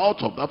comes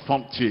out of that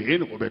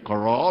fountain will be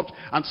corrupt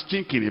and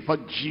stinking. In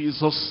fact,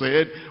 Jesus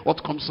said,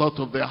 what comes out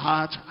of the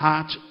heart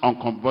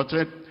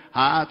unconverted,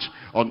 heart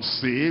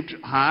unsaved,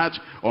 heart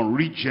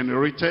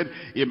unregenerated.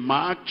 In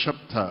Mark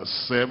chapter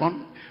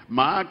 7,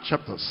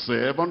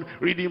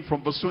 reading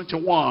from verse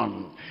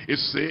 21, it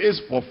says,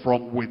 "For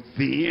from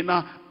within,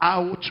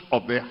 out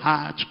of the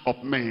heart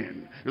of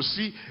men." You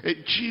see,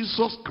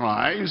 Jesus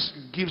Christ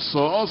gives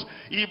us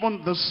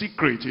even the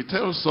secret. He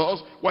tells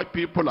us why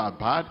people are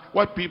bad,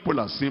 why people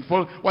are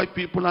sinful, why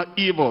people are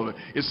evil.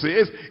 It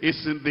says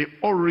it's in the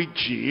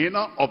origin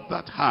of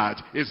that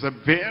heart. It's the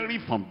very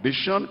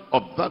foundation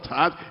of that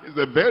heart. It's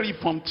the very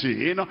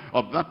fountain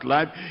of that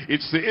life.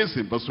 It says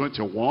in verse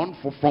 21,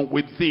 "For from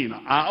within,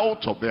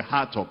 out of the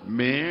heart of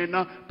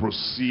men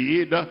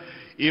proceed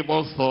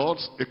evil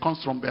thoughts." It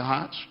comes from the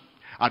heart.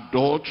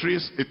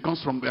 Adulteries, it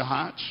comes from the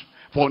heart.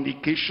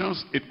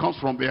 Fornications, it comes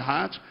from the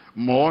heart.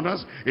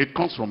 Murders, it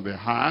comes from the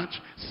heart.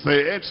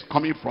 Thefts,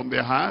 coming from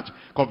the heart.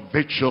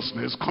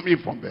 Covetousness, coming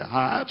from the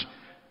heart.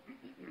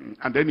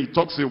 And then he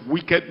talks of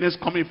wickedness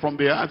coming from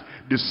the heart.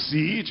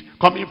 Deceit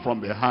coming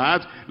from the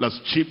heart.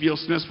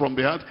 Lasciviousness from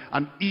the heart.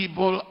 An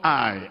evil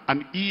eye.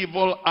 An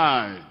evil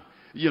eye.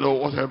 You know,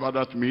 whatever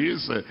that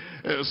means.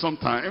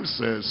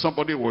 Sometimes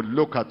somebody will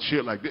look at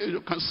you like this. You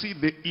can see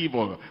the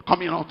evil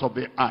coming out of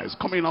the eyes,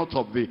 coming out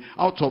of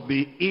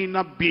the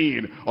inner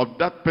being of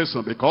that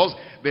person, because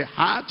the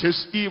heart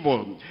is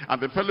evil.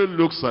 And the fellow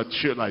looks at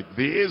you like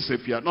this.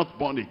 If you are not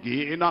born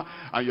again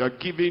and you are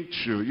given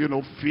to, you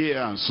know,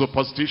 fear and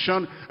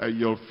superstition,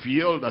 you'll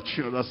feel that,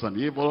 you know, that's an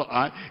evil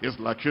eye. It's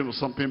like, you know,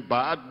 something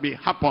bad may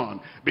happen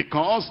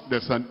because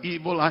there's an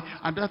evil eye,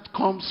 and that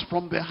comes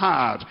from the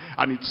heart.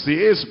 And it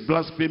says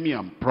blasphemy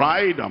and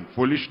pride and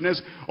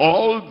foolishness,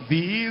 all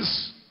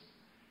these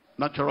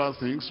natural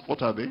things,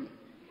 what are they?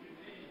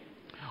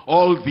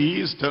 All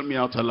these, tell me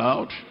out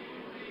aloud,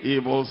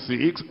 evil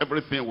things.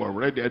 Everything we're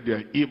ready,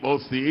 they're evil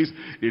things.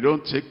 They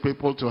don't take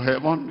people to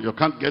heaven. You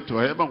can't get to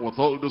heaven with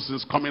all those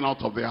things coming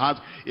out of the heart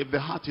if the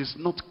heart is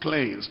not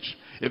cleansed,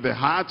 if the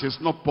heart is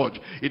not purged.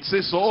 It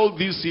says all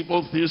these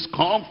evil things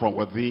come from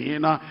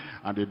within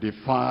and they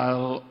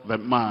defile the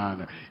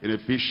man. In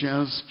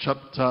Ephesians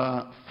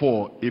chapter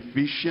 4,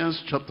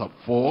 Ephesians chapter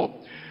 4,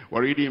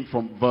 we're reading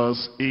from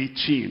verse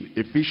 18.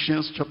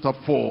 Ephesians chapter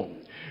 4,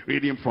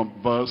 reading from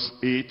verse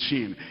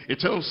 18. It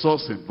tells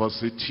us in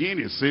verse 18,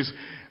 it says,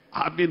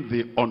 having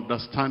the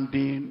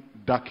understanding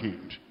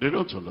darkened. They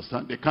don't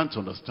understand. They can't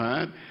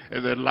understand.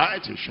 The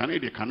light is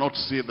shining. They cannot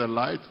see the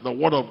light. The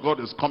word of God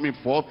is coming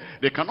forth.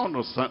 They cannot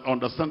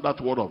understand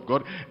that word of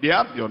God. They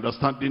have the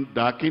understanding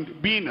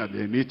darkened, being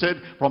alienated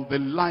from the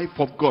life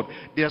of God.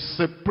 They are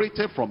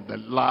separated from the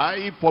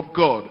life of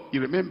God.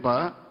 You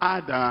remember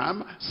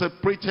Adam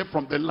separated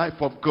from the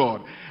life of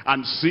God.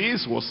 And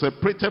since was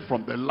separated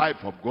from the life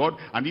of God,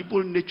 an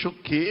evil nature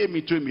came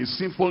into him. His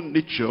sinful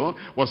nature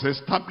was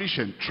established,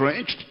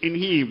 entrenched in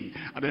him.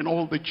 And then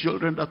all the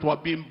children that were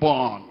being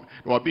born,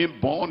 they were being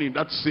born in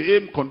that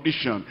same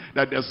condition,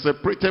 that they're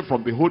separated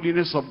from the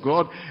holiness of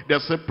God, they're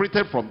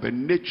separated from the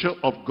nature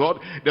of God,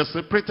 they're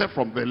separated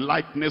from the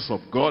likeness of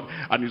God.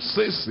 And it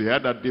says here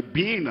that the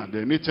being and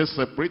the nature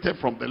separated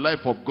from the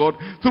life of God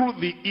through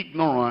the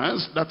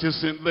ignorance that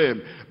is in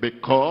them,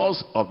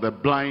 because of the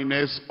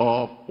blindness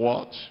of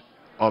what?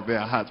 Of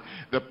their heart.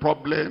 The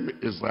problem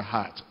is the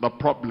heart. The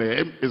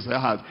problem is the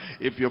heart.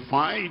 If you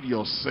find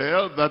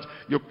yourself that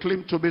you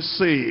claim to be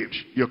saved,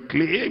 you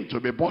claim to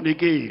be born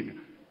again,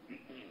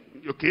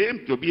 you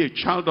came to be a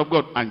child of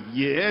God, and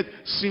yet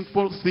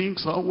sinful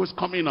things are always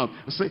coming out.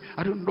 I say,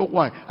 I don't know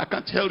why. I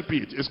can't help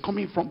it. It's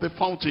coming from the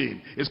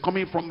fountain. It's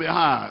coming from the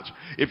heart.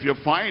 If you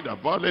find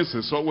that violence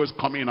is always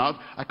coming out,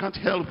 I can't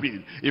help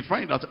it. If you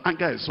find that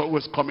anger is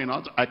always coming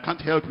out, I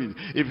can't help it.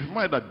 If you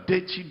find that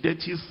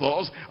dirty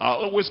thoughts are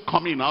always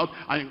coming out,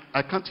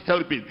 I can't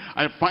help it.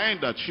 I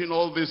find that, you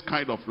know, this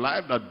kind of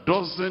life that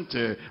doesn't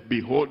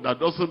that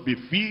doesn't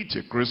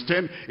befit a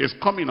Christian is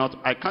coming out,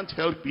 I can't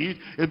help it.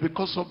 It's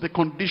because of the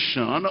condition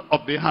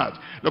of the heart.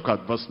 Look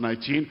at verse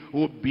 19.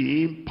 Who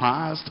being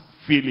past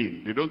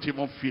feeling. They don't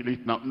even feel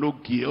it now. No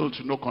guilt,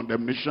 no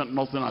condemnation,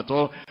 nothing at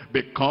all,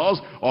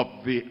 because of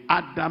the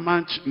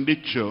adamant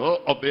nature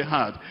of the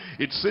heart.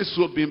 It says,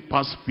 who being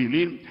past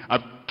feeling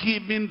have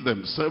given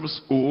themselves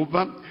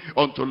over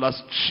unto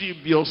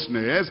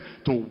lasciviousness,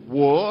 to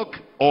work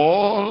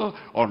all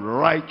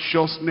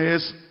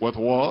unrighteousness with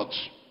what?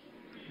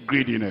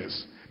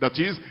 Greediness. That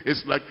is,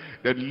 it's like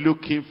they're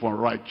looking for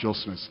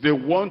righteousness. They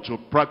want to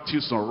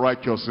practice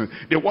unrighteousness.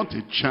 They want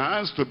a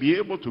chance to be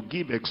able to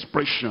give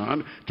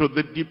expression to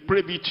the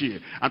depravity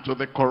and to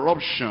the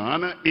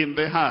corruption in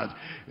the heart.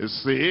 It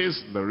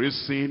says the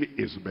reason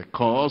is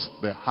because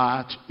the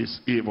heart is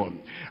evil.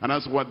 And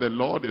that's what the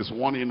Lord is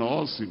warning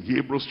us in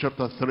Hebrews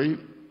chapter 3.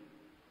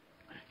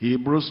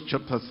 Hebrews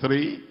chapter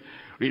 3.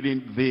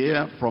 Reading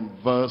there from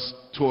verse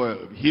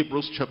 12.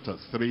 Hebrews chapter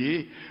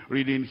 3,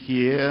 reading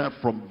here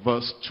from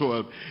verse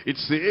 12. It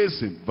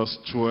says in verse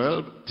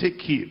 12,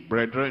 take heed,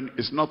 brethren.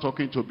 It's not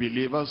talking to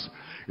believers.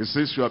 It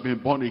says you have been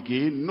born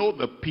again. Know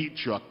the pit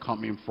you are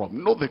coming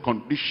from. Know the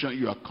condition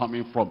you are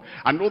coming from.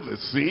 And know the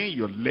sin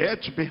you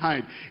left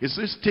behind. It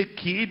says, take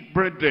heed,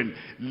 brethren,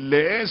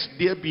 lest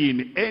there be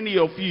in any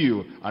of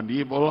you an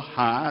evil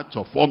heart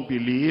of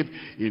unbelief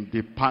in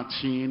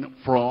departing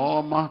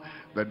from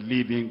the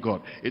living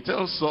God. It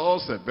tells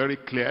us very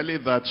clearly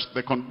that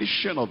the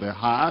condition of the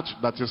heart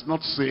that is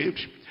not saved,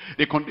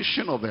 the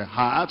condition of the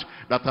heart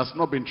that has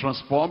not been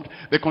transformed,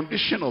 the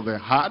condition of the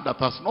heart that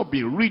has not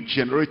been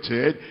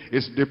regenerated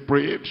is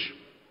depraved,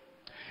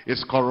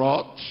 is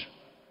corrupt,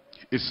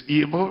 is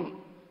evil,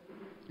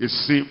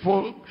 is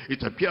sinful.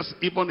 It appears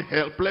even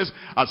helpless,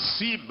 as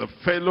if the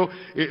fellow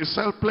is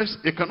helpless.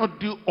 It cannot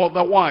do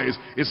otherwise.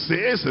 It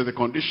says the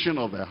condition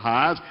of the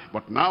heart.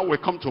 But now we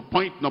come to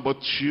point number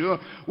 2,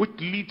 which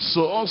leads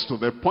us to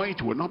the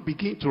point we now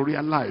begin to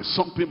realize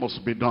something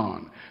must be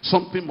done.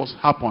 Something must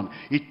happen.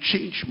 A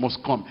change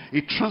must come.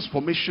 A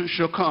transformation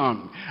shall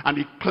come. And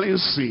a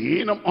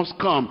cleansing must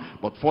come.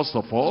 But first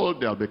of all,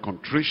 there will be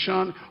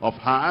contrition of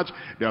heart.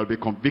 There will be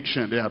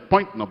conviction. There.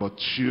 Point number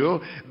 2,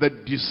 the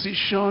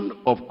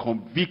decision of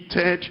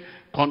convicted,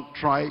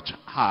 contrite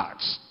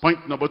hearts.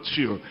 Point number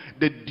 2,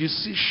 the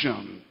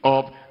decision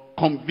of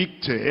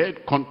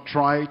convicted,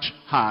 contrite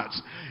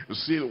hearts. You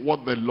see,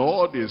 what the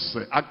Lord is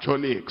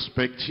actually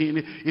expecting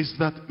is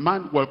that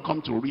man will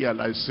come to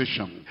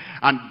realization.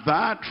 And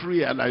that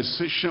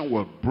realization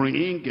will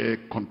bring a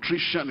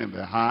contrition in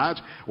the heart,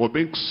 will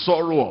bring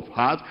sorrow of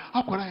heart.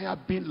 How could I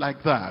have been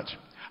like that?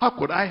 How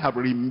could I have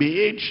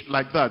remained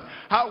like that?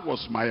 How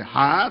was my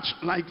heart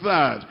like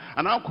that?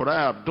 And how could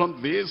I have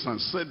done this and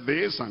said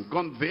this and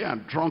gone there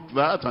and drunk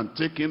that and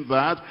taken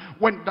that?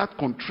 When that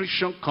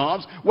contrition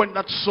comes, when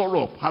that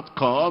sorrow of heart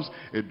comes,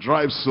 it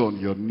drives on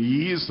your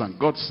knees, and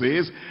God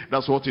says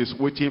that's what he's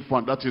waiting for,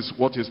 and that is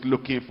what he's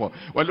looking for.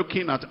 We're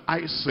looking at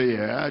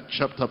Isaiah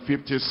chapter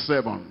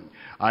 57.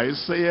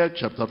 Isaiah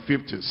chapter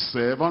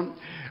 57,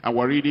 and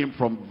we're reading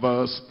from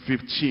verse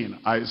 15.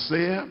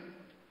 Isaiah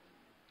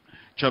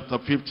chapter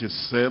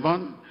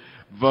 57,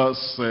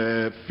 verse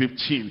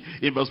 15.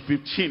 In verse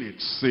 15 it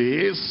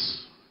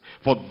says,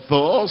 for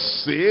thus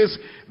says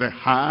the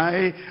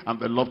high and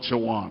the lofty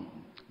one,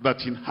 that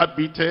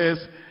inhabiteth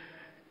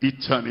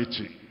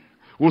eternity,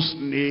 whose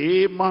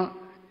name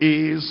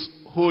is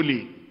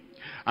holy,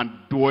 and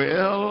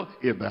dwell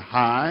in the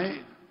high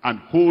and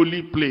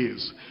holy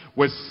place,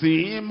 with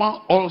him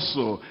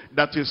also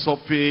that is of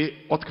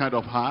a, what kind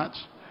of heart?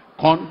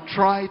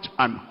 Contrite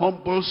and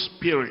humble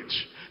spirit,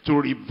 to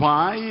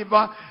revive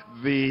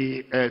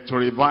the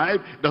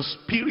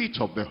spirit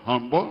of the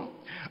humble,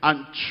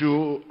 and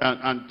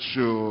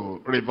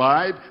to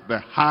revive the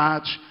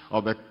heart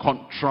of the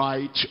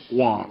contrite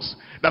ones.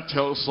 That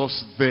tells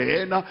us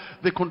then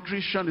the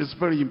contrition is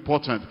very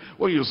important.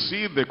 When you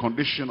see the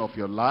condition of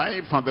your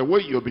life and the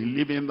way you've been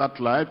living that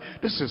life,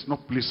 this is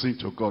not pleasing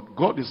to God.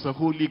 God is a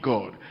holy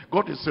God.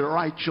 God is a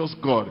righteous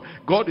God.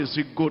 God is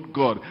a good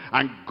God.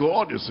 And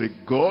God is a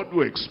God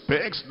who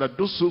expects that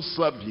those who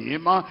serve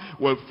him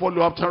will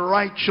follow after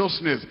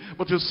righteousness.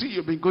 But you see,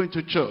 you've been going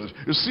to church.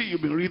 You see,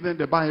 you've been reading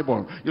the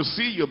Bible. You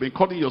see, you've been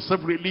calling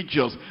yourself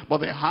religious. But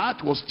the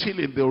heart was still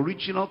in the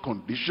original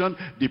condition,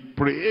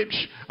 depraved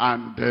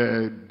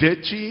and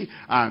dirty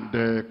and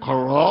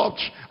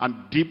corrupt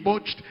and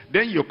debauched.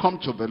 Then you come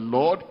to the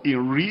Lord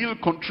in real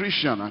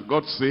contrition, and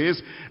God says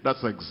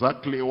that's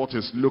exactly what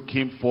he's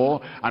looking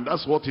for, and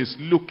that's what he's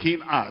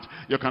looking at.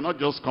 You cannot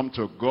just come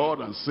to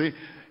God and say,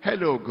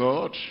 hello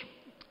God,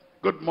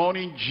 good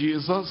morning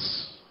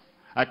Jesus,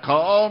 I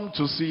come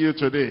to see you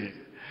today.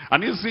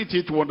 And isn't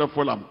it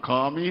wonderful? I'm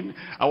coming.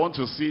 I want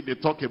to see. They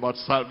talk about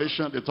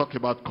salvation. They talk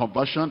about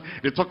conversion.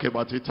 They talk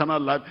about eternal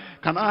life.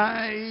 Can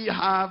I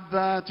have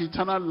that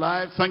eternal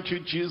life? Thank you,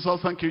 Jesus.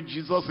 Thank you,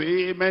 Jesus.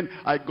 Amen.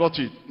 I got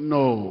it.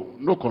 No.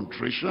 No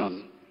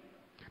contrition.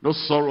 No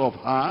sorrow of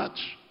heart.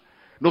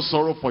 No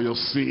sorrow for your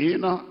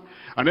sin.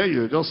 And then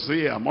you just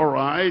say, I'm all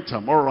right,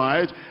 I'm all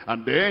right.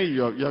 And then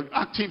you're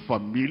acting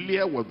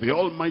familiar with the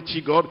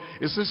Almighty God.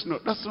 It says, no,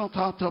 that's not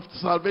out of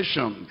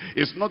salvation.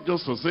 It's not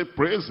just to say,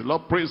 praise the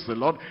Lord, praise the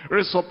Lord.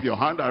 Raise up your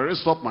hand, I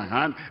raise up my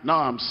hand.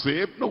 Now I'm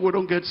saved. No, we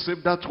don't get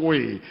saved that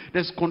way.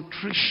 There's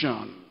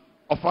contrition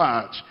of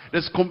heart.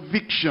 There's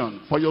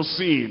conviction for your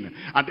sin.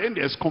 And then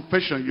there's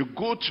confession. You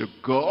go to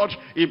God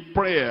in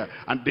prayer.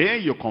 And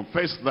then you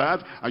confess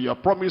that. And you're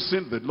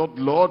promising the Lord,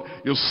 Lord,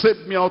 you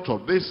saved me out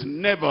of this.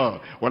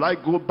 Never will I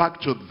go back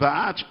to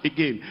that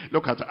again.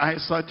 Look at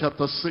Isaiah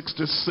chapter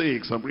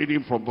 66. I'm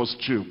reading from verse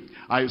 2.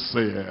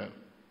 Isaiah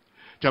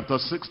chapter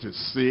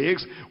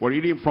 66. We're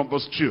reading from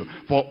verse 2.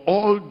 For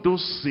all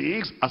those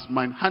things as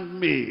mine hand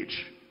made,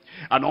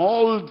 and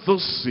all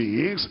those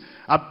things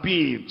are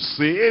being,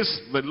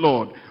 says the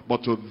Lord.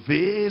 But to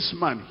this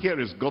man, here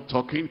is God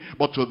talking,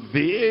 but to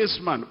this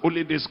man,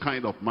 only this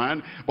kind of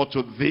man, but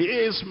to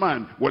this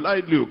man will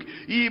I look,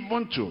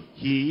 even to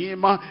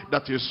him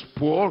that is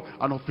poor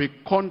and of a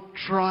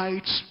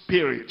contrite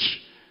spirit,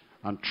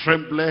 and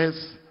trembleth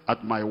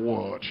at my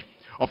word.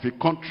 Of a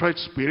contrite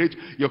spirit,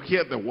 you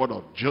hear the word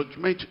of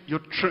judgment, you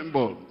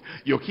tremble.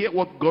 You hear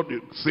what God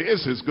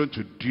says is going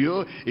to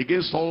do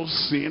against all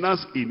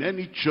sinners in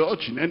any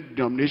church, in any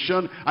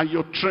denomination, and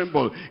you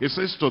tremble. It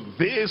says, to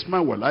this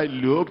man will I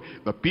look,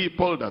 the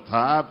people that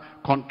have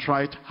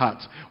contrite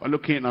hearts. We're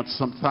looking at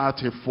Psalm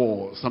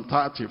 34. Psalm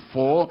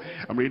 34,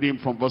 I'm reading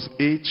from verse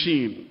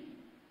 18.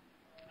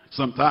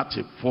 Psalm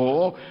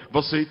 34,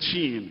 verse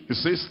 18, it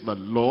says, the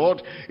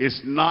Lord is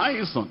nigh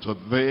unto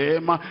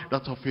them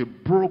that of a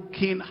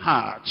broken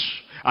heart,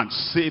 and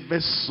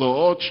saveth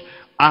such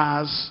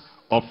as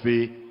of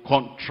a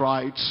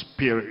contrite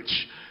spirit.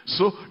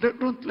 So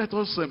don't let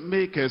us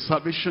make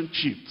salvation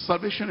cheap.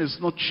 Salvation is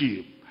not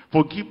cheap.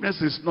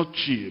 Forgiveness is not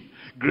cheap.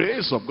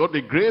 Grace of God,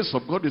 the grace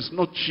of God is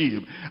not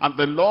cheap. And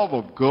the love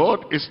of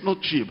God is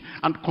not cheap.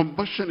 And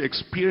conversion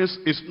experience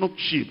is not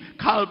cheap.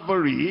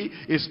 Calvary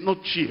is not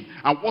cheap.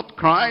 And what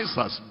Christ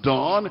has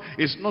done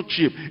is not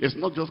cheap. It's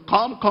not just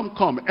come, come,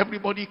 come.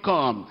 Everybody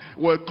come.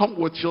 Well, come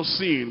with your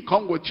sin.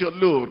 Come with your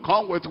load.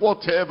 Come with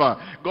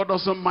whatever. God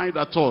doesn't mind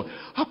at all.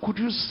 How could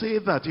you say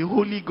that? A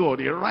holy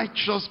God, a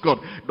righteous God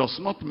does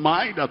not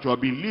mind that you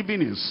have been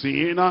living in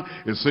sin?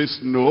 It says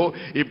no.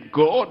 If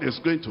God is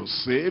going to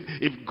save,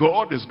 if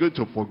God is going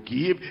to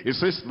forgive, it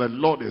says the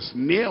Lord is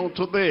near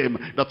unto them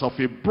that of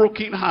a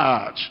broken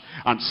heart,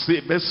 and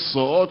saveth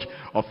such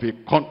of a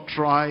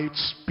contrite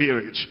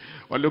spirit.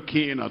 We're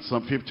looking at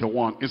Psalm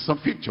 51. In Psalm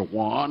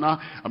 51,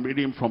 I'm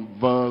reading from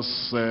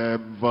verse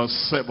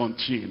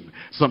 17.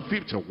 Psalm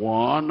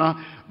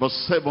 51,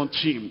 verse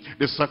 17.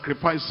 The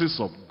sacrifices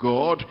of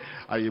God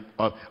are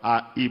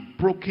a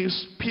broken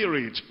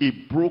spirit, a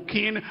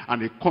broken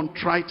and a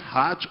contrite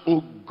heart,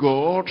 O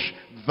God,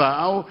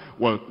 thou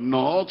wilt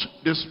not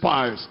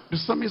despise. The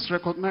psalmist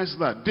recognized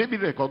that.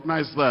 David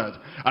recognized that.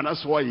 And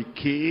that's why he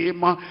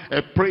came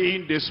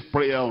praying this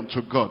prayer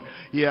unto God.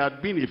 He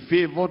had been a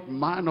favored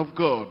man of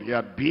God. He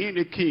had been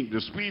a king.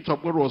 The Spirit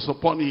of God was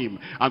upon him.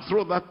 And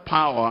through that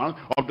power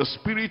of the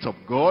Spirit of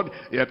God,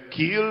 he had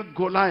killed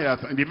Goliath.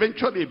 And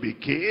eventually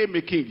became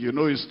a king. You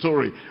know his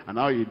story. And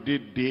now he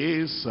did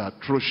this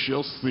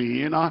atrocious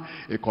sin.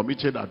 He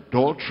committed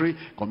adultery,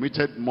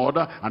 committed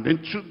murder, and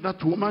then took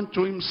that woman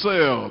to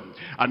himself.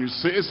 And it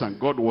says, and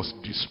God was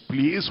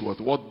displeased with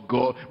what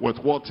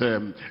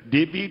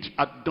David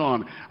had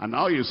done. And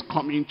now he's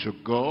coming to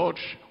God.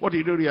 What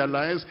did he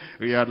realize?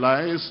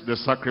 Realize the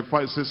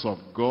sacrifices of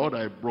God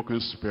are a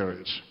broken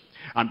spirit.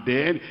 And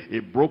then a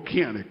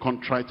broken and a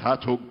contrite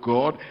heart, O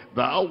God,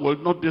 thou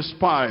wilt not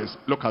despise.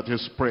 Look at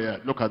his prayer.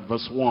 Look at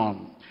verse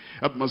 1.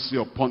 Have mercy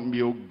upon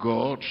me, O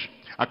God,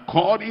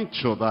 according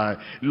to thy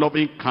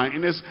loving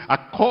kindness,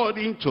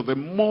 according to the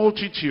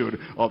multitude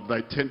of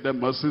thy tender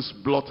mercies,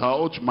 blot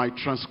out my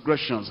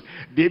transgressions.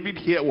 David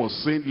here was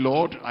saying,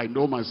 Lord, I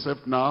know myself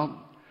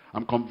now.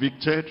 I'm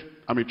convicted.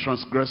 I'm a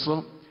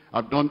transgressor.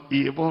 I've done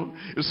evil.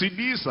 You see,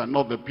 these are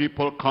not the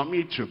people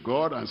coming to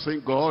God and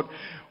saying, God,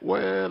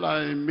 well,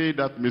 I made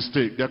that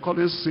mistake. They're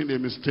calling sin a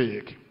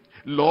mistake.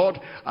 Lord,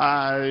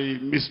 I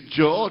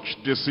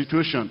misjudged the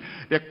situation.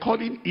 They're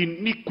calling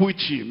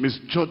iniquity,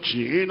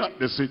 misjudging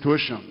the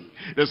situation.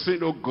 They're saying,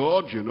 oh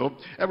God, you know,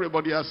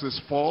 everybody has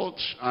his fault,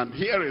 and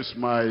here is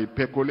my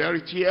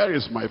peculiarity, here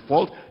is my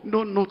fault.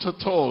 No, not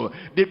at all.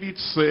 David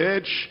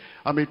said,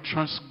 I'm a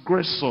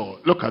transgressor.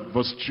 Look at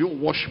verse 2,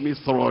 wash me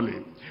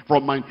thoroughly.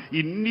 From my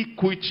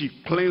iniquity,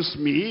 cleanse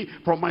me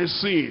from my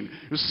sin.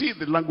 You see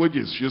the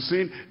languages. You're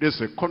saying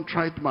there's a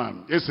contrite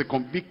man, there's a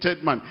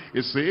convicted man.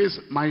 It says,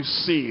 my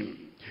sin.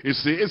 It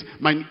says,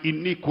 my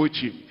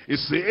iniquity. It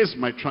says,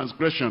 my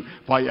transgression.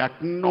 For I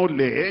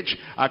acknowledge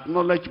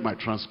my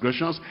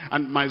transgressions,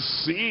 and my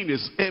sin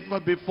is ever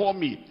before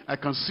me. I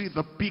can see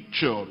the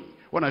picture.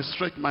 When I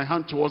stretched my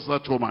hand towards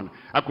that woman,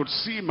 I could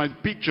see my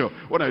picture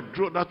when I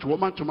drew that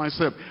woman to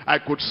myself. I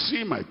could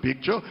see my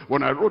picture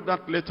when I wrote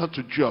that letter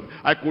to Job.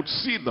 I could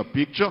see the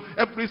picture.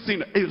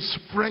 Everything is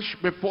fresh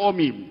before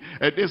me.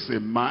 It is a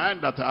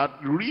man that had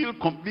real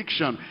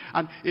conviction.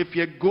 And if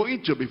you're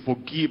going to be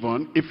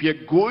forgiven, if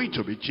you're going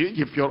to be changed,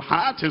 if your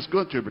heart is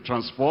going to be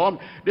transformed,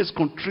 this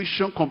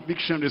contrition,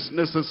 conviction is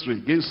necessary.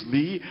 Against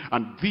thee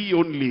and thee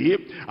only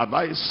have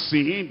I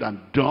sinned and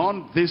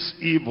done this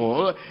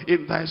evil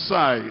in thy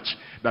sight,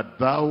 that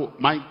thou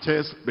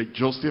mightest be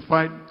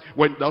justified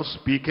when thou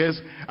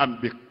speakest,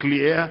 and be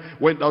clear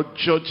when thou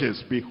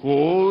judgest.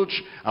 Behold,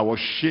 I was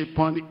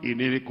shapen in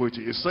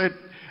iniquity. He said,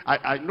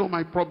 I know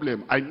my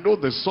problem. I know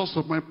the source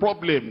of my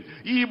problem.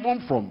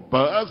 Even from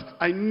birth,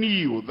 I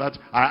knew that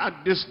I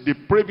had this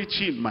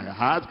depravity in my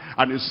heart.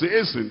 And it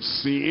says, in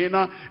sin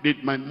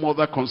did my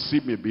mother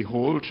conceive me.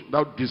 Behold,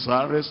 thou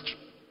desirest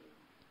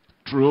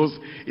truth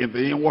in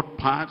the inward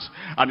parts,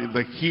 and in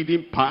the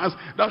hidden parts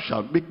thou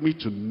shalt make me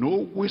to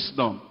know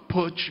wisdom.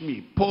 Purge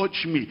me,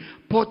 purge me,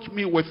 purge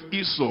me with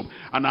hyssop,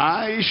 and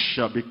I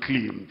shall be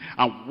clean.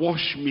 And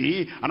wash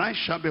me, and I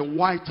shall be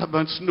whiter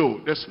than snow.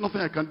 There's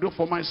nothing I can do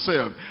for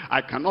myself.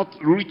 I cannot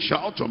reach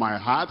out to my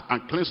heart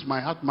and cleanse my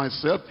heart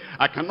myself.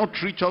 I cannot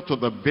reach out to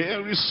the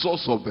very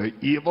source of the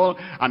evil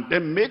and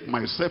then make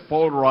myself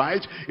all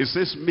right. It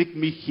says, make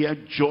me hear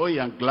joy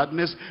and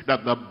gladness,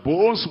 that the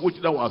bones which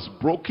thou hast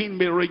broken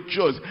may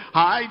rejoice.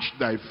 Hide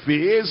thy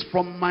face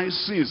from my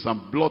sins,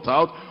 and blot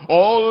out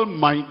all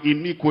my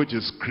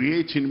iniquities.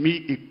 Create in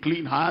me a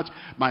clean heart.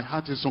 My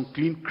heart is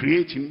unclean.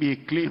 Create in me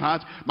a clean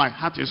heart. My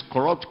heart is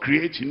corrupt.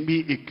 Create in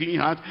me a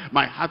clean heart.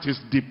 My heart is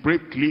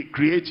depraved.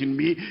 Create in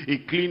me a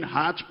clean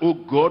heart. O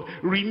God,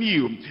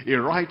 renew a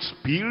right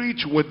spirit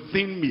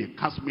within me.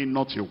 Cast me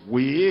not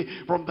away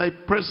from thy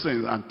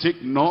presence, and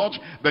take not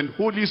the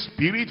Holy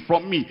Spirit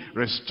from me.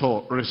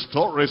 Restore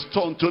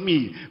unto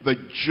me the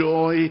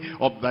joy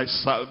of thy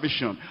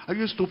salvation. I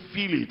used to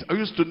feel it. I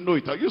used to know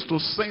it. I used to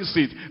sense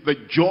it. The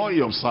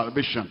joy of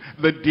salvation.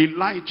 The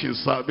delight in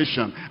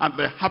salvation, and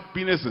the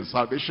happiness in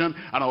salvation,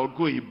 and I will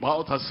go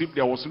about as if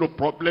there was no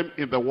problem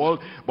in the world.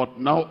 But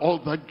now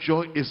all that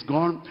joy is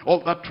gone,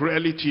 all that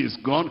reality is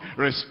gone.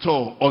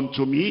 Restore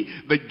unto me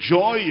the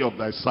joy of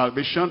thy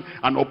salvation,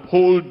 and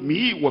uphold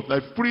me with thy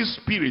free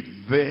spirit.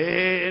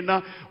 Then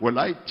will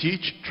I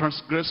teach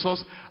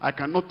transgressors. I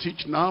cannot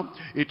teach now.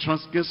 A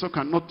transgressor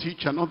cannot teach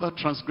another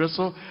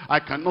transgressor. I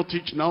cannot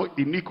teach now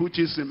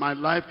iniquities in my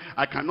life.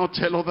 I cannot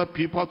tell other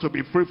people to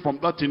be free from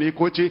that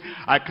iniquity.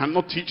 I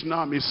cannot teach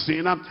now I'm a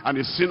sinner, and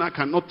a sinner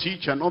cannot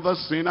teach another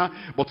sinner.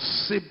 But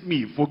save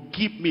me,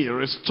 forgive me,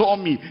 restore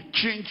me,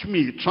 change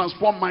me,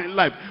 transform my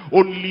life.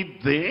 Only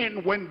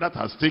then, when that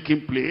has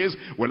taken place,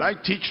 will I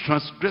teach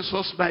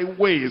transgressors thy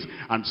ways,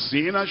 and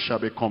sinners shall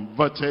be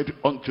converted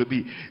unto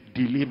thee.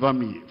 Deliver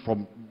me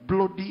from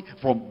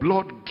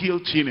blood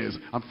guiltiness.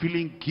 I'm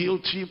feeling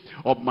guilty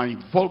of my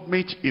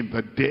involvement in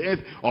the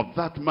death of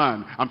that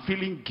man. I'm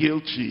feeling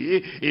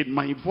guilty in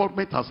my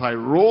involvement as I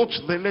wrote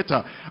the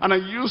letter, and I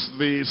used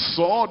the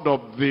sword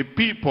of the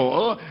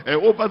people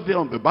over there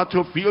on the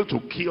battlefield to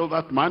kill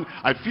that man.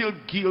 I feel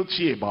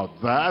guilty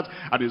about that.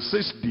 And it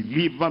says,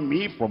 deliver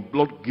me from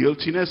blood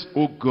guiltiness,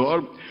 O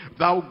God,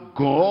 thou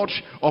God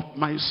of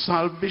my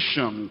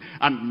salvation,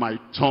 and my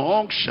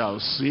tongue shall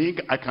sing.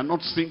 I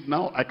cannot sing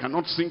now. I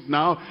cannot sing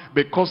now,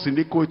 because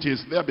iniquity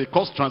is there,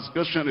 because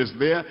transgression is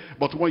there.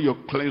 But when you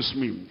cleanse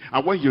me,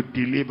 and when you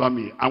deliver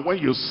me, and when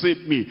you save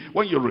me,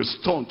 when you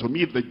restore to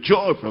me the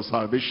joy of your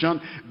salvation,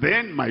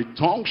 then my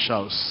tongue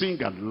shall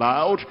sing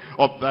aloud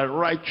of thy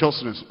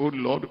righteousness. O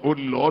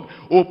Lord,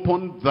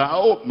 open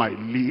thou my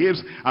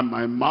lips, and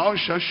my mouth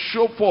shall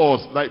show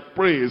forth thy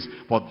praise.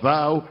 For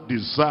thou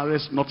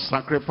desirest not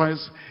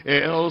sacrifice,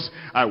 else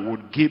I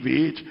would give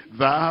it.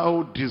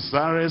 Thou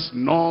desirest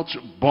not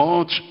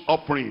burnt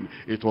offering.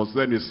 It was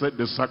then he said,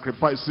 the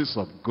sacrifices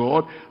of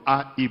God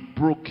are a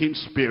broken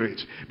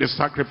spirit. The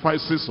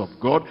sacrifices of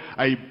God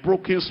are a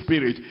broken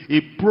spirit,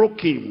 a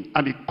broken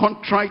and a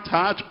contrite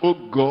heart,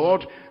 O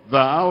God,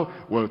 thou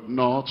wilt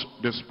not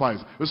despise.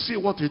 You see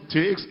what it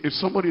takes if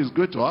somebody is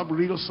going to have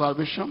real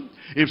salvation,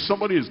 if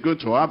somebody is going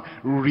to have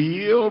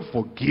real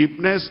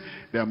forgiveness,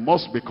 there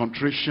must be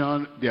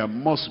contrition, there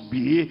must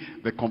be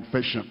the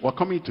confession. We're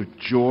coming to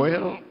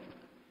Joel.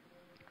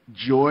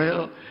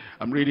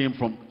 I'm reading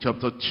from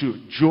chapter 2.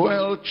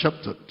 Joel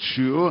chapter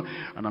 2,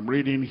 and I'm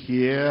reading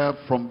here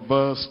from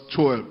verse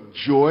 12.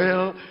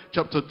 Joel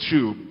chapter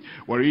 2,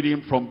 we're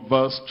reading from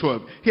verse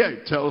 12. Here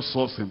it tells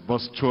us in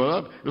verse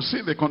 12, you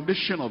see the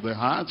condition of the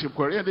heart. If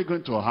we're really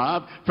going to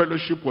have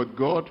fellowship with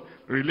God,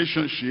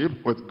 relationship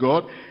with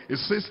God, it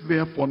says,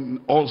 therefore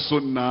also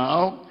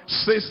now,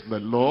 says the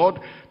Lord,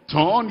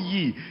 turn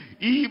ye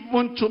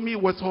even to me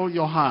with all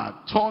your heart.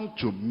 Turn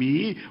to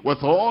me with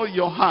all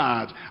your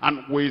heart,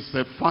 and with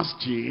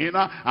fasting,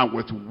 and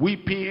with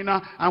weeping,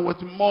 and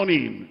with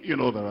mourning. You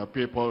know, there are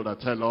people that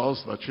tell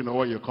us that, you know,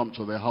 when you come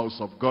to the house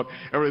of God,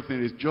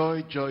 everything is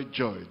joy, joy,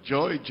 joy,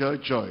 joy, joy,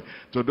 joy.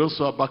 To those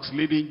who are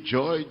backsliding,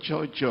 joy,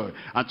 joy, joy.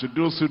 And to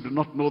those who do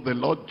not know the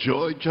Lord,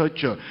 joy, joy,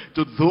 joy.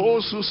 To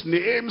those whose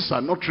names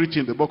are not written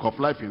in the book of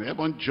life in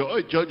heaven,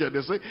 joy, joy, joy.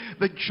 They say,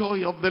 the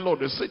joy of the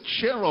Lord. They say,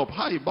 cheer up.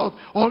 How about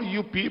all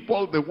you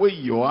people, the way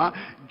you are?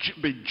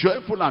 Be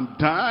joyful and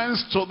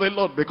dance to the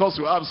Lord, because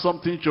we have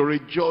something to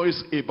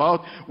rejoice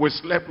about. We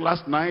slept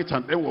last night,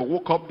 and then we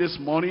woke up this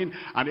morning,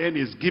 and then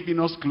he's giving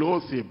us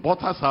clothes, he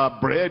bought us our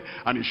bread,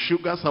 and he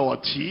sugars our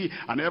tea,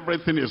 and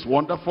everything is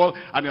wonderful,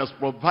 and he has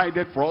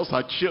provided for us.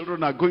 Our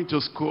children are going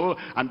to school,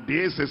 and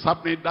this is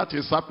happening, that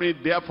is happening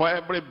there for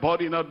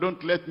everybody. Now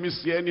don't let me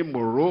see any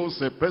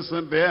morose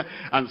person there,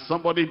 and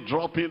somebody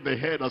dropping the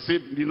head and say,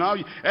 you know,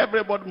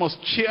 everybody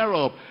must cheer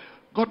up.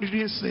 God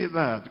didn't say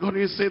that. God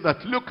didn't say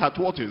that. Look at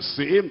what he's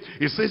saying.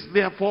 He says,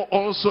 therefore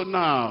also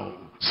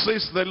now,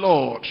 says the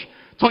Lord,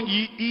 turn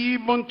ye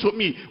even to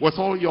me with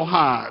all your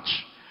heart,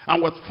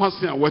 and with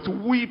fasting, and with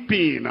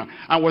weeping,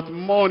 and with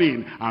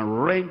mourning,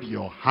 and rend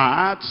your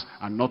heart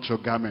and not your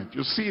garment.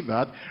 You see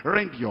that?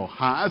 Rend your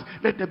heart.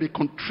 Let there be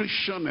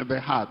contrition in the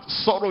heart,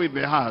 sorrow in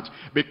the heart,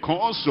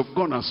 because you've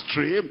gone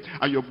astray,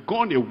 and you've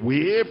gone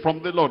away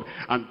from the Lord,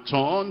 and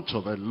turn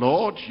to the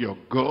Lord your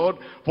God,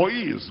 for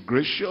he is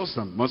gracious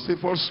and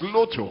merciful,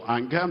 slow to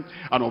anger,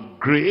 and of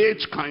great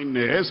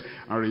kindness,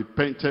 and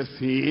repenteth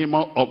him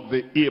of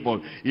the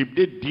evil. If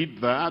they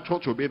did that,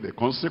 what will be the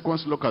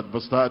consequence? Look at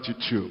verse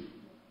 32.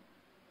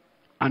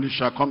 And it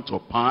shall come to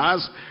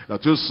pass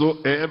that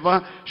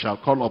whosoever shall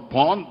call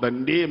upon the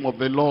name of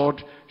the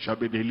Lord shall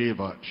be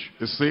delivered.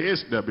 It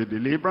says there'll be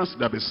deliverance,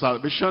 there'll be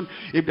salvation.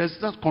 If there's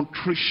that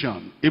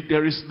contrition, if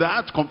there is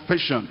that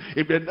confession,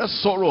 if there's that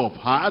sorrow of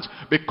heart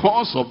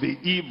because of the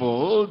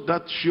evil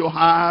that you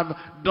have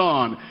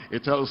done.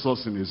 It tells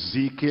us in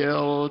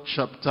Ezekiel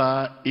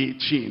chapter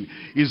 18.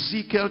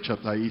 Ezekiel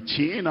chapter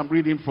 18, I'm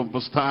reading from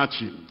verse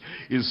 30.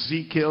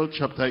 Ezekiel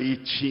chapter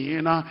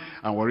 18,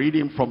 and we're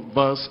reading from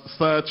verse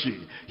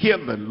 30. Here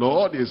the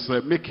Lord is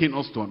making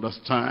us to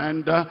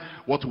understand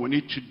what we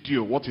need to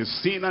do, what a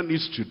sinner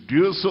needs to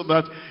do so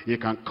that he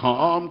can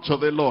come to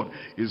the Lord.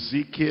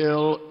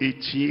 Ezekiel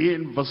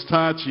 18 verse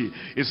 30.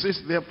 It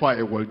says, therefore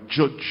I will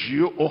judge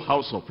you, O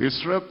house of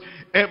Israel,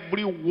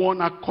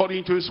 everyone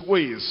according to his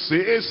ways,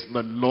 says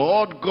the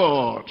Lord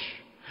God.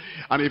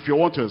 And if you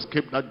want to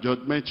escape that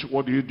judgment,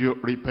 what do?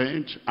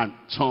 Repent and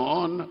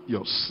turn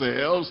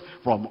yourselves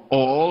from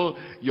all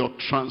your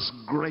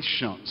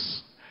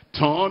transgressions.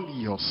 Turn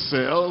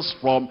yourselves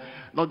from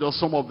not just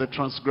some of the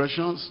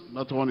transgressions.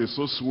 That one is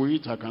so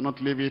sweet, I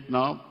cannot leave it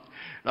now.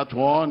 That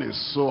one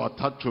is so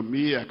attached to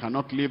me, I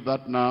cannot leave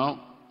that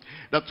now.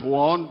 That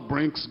one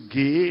brings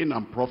gain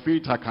and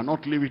profit, I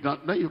cannot leave it now.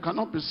 No, you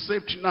cannot be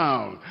saved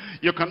now.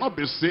 You cannot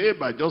be saved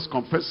by just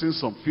confessing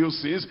some few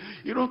sins.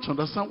 You don't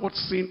understand what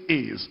sin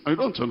is. You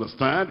don't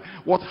understand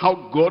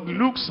how God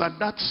looks at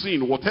that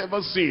sin,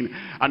 whatever sin.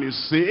 And it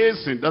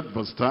says in that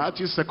verse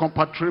 32nd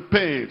part,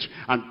 repent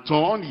and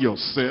turn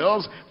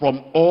yourselves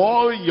from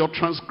all your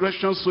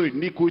transgressions, so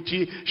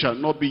iniquity shall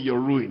not be your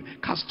ruin.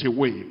 Cast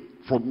away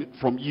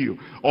from you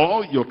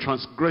all your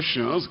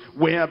transgressions,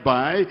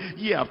 whereby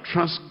ye have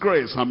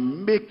transgressed,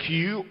 and make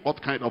you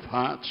what kind of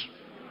heart?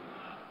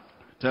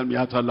 Tell me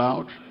out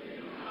aloud.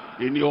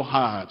 In your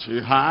heart,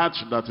 a heart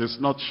that is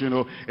not,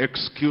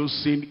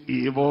 excusing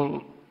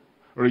evil,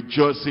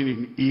 rejoicing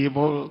in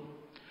evil,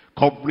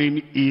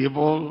 covering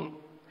evil,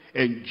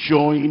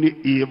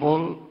 enjoying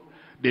evil,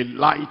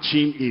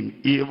 delighting in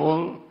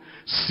evil,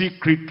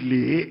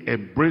 secretly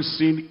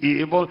embracing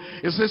evil.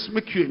 It says,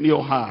 make you in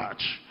your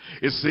heart.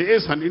 It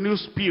says, and in your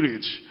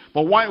spirit.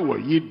 For why will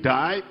ye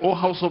die, O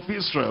house of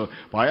Israel?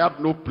 For I have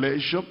no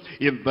pleasure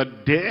in the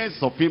death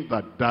of him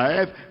that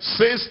dieth,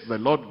 says the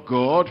Lord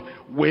God.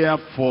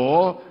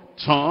 Wherefore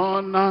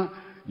turn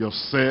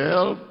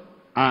yourself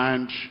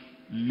and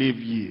live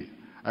ye.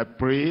 I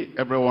pray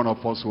every one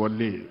of us will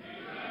live.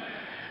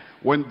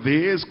 When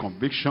this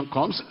conviction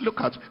comes, look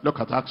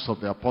at Acts of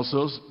the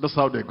Apostles. That's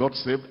how they got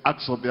saved.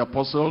 Acts of the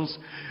Apostles.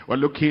 We're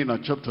looking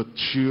at chapter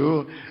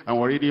 2, and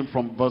we're reading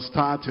from verse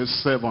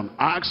 37.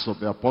 Acts of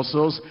the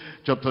Apostles,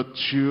 chapter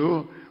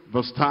 2,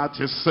 verse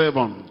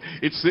 37.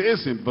 It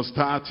says in verse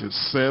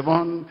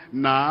 37,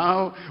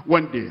 now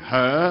when they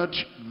heard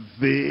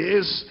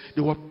this,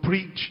 they were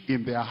pricked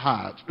in their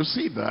heart. You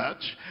see that?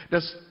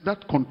 There's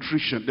that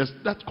contrition, there's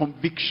that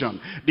conviction.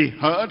 They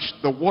heard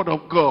the word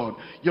of God.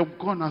 You've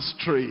gone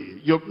astray,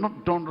 you've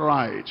not done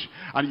right,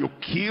 and you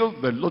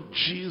killed the Lord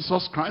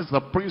Jesus Christ,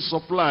 the Prince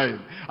of Life,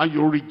 and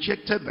you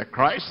rejected the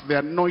Christ, the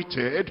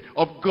anointed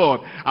of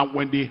God. And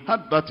when they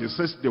heard that, it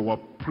says they were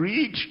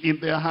pricked in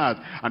their heart.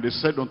 And they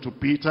said unto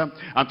Peter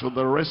and to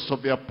the rest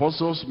of the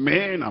apostles,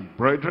 men and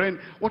brethren,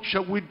 what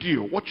shall we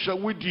do? What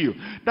shall we do?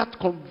 That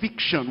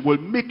conviction will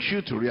make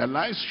you to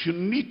realize you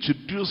need to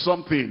do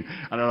something.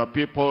 And there are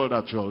people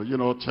that will,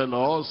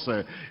 tell us,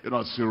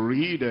 as you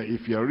read,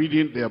 if you're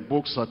reading their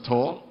books at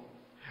all,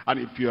 and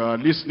if you are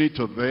listening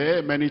to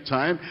them many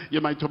times, you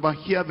might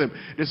overhear them.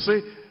 They say,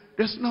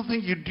 there's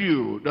nothing you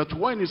do. That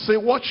when you say,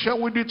 what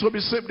shall we do to be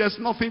saved? There's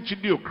nothing to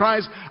do.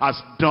 Christ has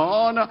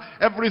done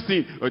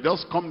everything. You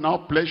just come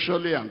now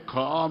pleasurely and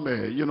come.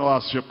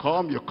 As you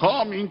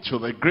come into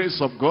the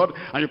grace of God,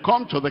 and you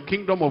come to the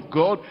kingdom of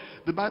God.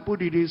 The Bible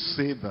didn't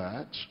say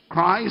that.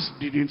 Christ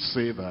didn't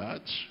say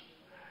that.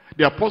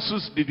 The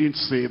apostles didn't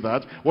say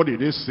that. What did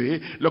they say?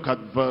 Look at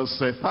verse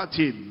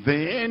 30.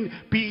 Then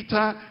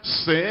Peter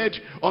said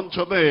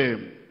unto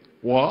them,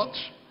 what?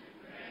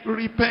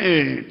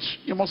 Repent.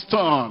 You must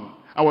turn.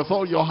 And with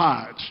all your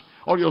heart,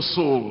 all your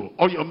soul,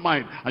 all your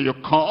mind, and you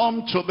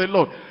come to the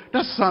Lord.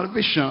 That's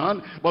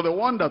salvation. But the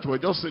one that will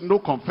just say no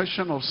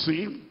confession of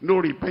sin, no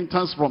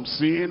repentance from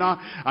sin,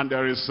 and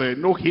there is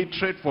no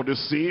hatred for the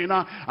sin,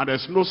 and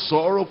there's no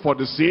sorrow for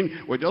the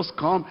sin, we just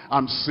come,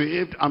 I'm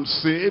saved, I'm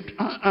saved.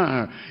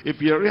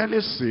 If you're really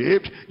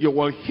saved, you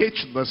will hate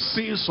the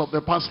sins of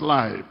the past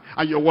life,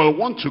 and you will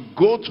want to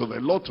go to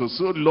the Lord to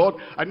say, Lord,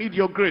 I need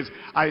your grace.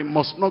 I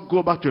must not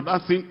go back to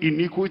that thing,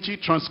 iniquity,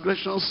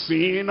 transgression,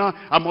 sin.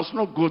 I must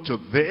not go to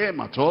them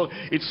at all.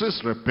 It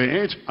says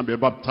repent and be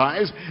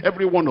baptized,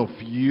 every one of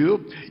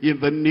you, in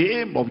the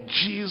name of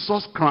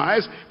Jesus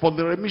Christ, for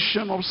the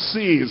remission of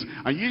sins,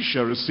 and ye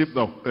shall receive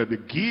the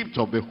gift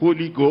of the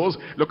Holy Ghost.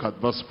 Look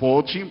at verse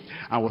 40.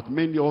 And with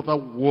many other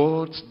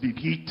words did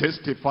he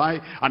testify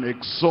and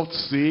exhort,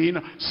 saying,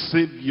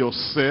 save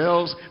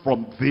yourselves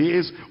from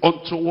this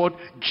untoward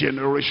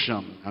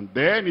generation. And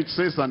then it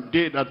says, and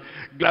they that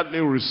gladly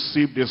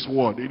received this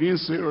word. They didn't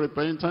say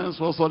repentance.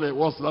 What's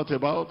that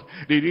about?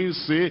 They didn't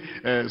say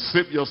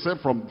save yourself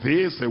from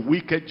this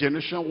wicked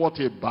generation. What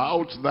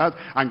about that?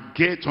 And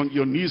get on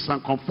your knees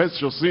and confess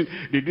your sin.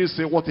 They didn't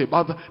say what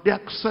about that. They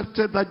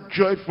accepted that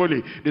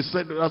joyfully. They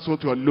said that's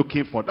what you are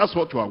looking for, that's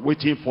what you are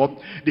waiting for.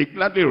 They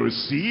gladly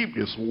received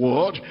his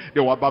word. They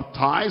were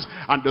baptized,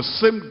 and the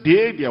same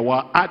day there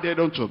were added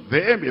unto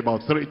them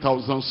about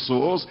 3,000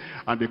 souls.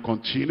 And they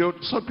continued.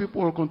 Some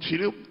people will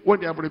continue. When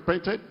they have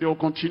repented, they will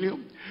continue.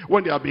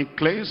 When they have been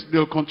cleansed,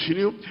 they'll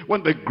continue.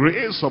 When the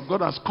grace of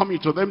God has come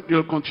into them,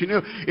 they'll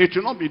continue. It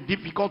will not be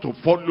difficult to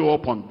follow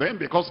up on them,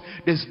 because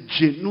there's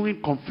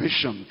genuine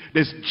confession.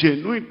 There's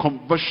genuine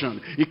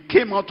conversion. It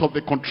came out of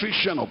the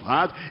contrition of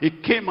heart.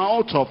 It came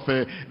out of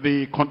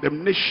the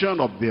condemnation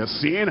of their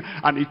sin.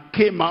 And it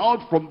came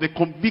out from the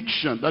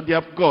conviction that they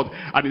have got.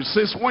 And it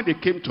says when they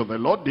came to the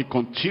Lord, they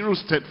continued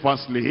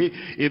steadfastly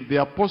in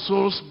the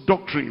apostles'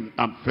 doctrine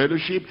and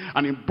fellowship,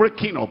 and in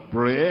breaking of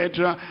bread,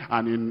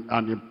 and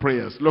in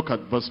prayers. Look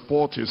at verse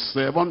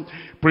 47.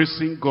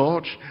 Praising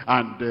God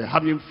and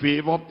having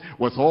favor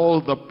with all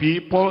the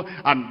people.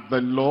 And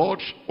the Lord,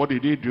 what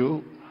did he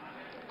do?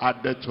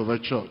 Added to the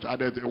church.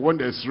 Added. When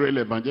there's real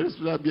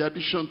evangelism, there'll be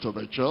addition to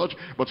the church.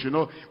 But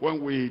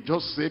when we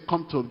just say,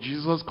 come to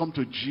Jesus, come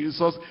to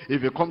Jesus.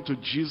 If you come to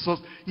Jesus,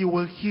 he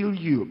will heal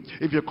you.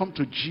 If you come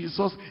to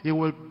Jesus, he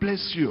will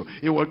bless you.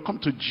 He will come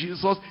to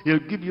Jesus,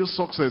 he'll give you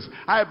success.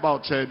 How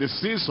about the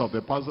sins of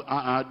the past?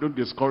 Don't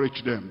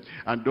discourage them.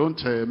 And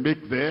don't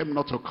make them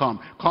not to come.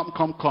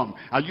 Come.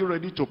 Are you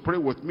ready to pray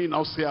with me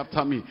now? Say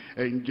after me.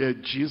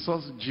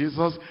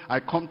 Jesus,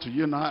 I come to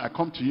you now. I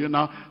come to you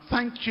now.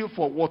 Thank you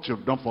for what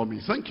you've done for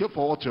me. Thank you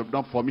for what you've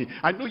done for me.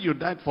 I know you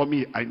died for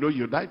me. I know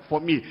you died for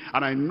me.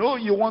 And I know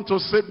you want to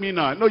save me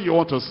now. I know you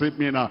want to save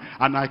me now.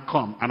 And I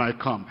come.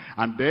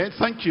 And then,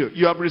 thank you.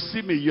 You have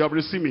received me. You have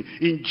received me.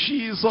 In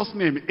Jesus'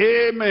 name,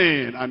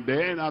 amen. And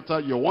then after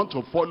you want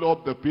to follow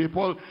up the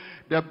people,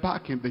 they're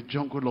back in the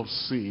jungle of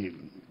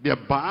sin.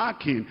 They're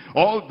back in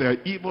all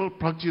their evil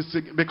practices,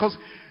 because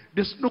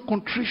there's no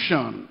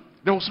contrition.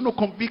 There was no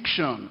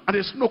conviction, and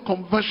there's no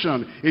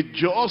conversion. It's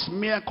just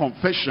mere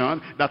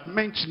confession that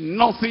meant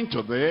nothing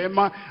to them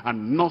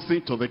and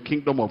nothing to the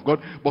kingdom of God.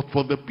 But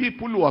for the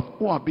people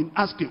who have been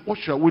asking, what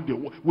shall we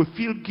do? We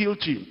feel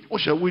guilty.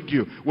 What shall we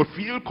do? We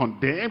feel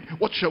condemned.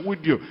 What shall we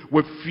do?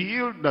 We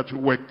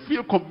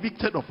feel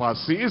convicted of our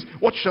sins.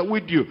 What shall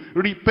we do?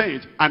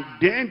 Repent. And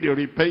then they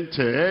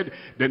repented.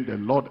 Then the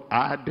Lord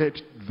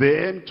added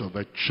them to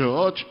the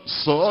church,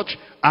 such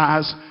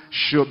as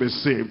should be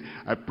saved.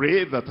 I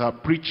pray that our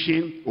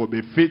preaching will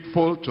be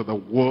faithful to the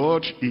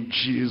word in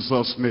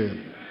Jesus'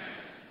 name.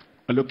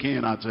 We're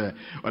looking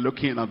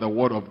at the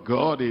word of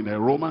God in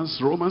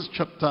Romans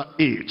chapter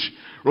 8.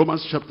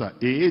 Romans chapter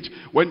 8,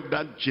 when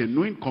that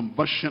genuine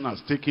conversion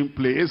has taken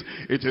place,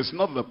 it is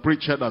not the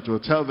preacher that will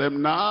tell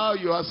them, now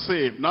you are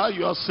saved, now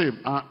you are saved.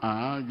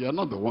 You're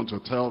not the one to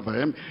tell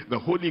them. The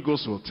Holy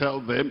Ghost will tell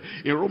them.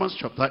 In Romans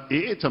chapter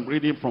 8, I'm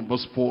reading from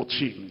verse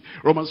 14.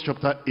 Romans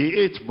chapter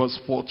 8, verse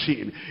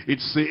 14. It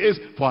says,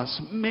 for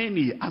as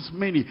many as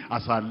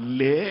are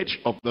led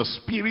of the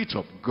Spirit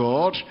of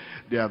God,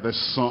 they are the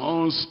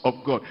sons of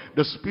God.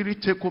 The Spirit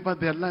take over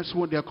their lives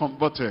when they are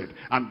converted.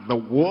 And the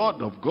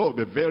word of God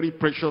will be very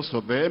precious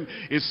to them.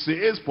 It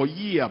says, for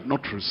ye have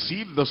not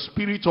received the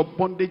spirit of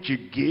bondage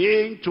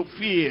again to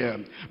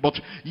fear, but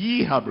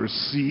ye have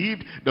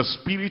received the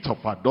spirit of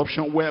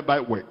adoption,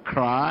 whereby we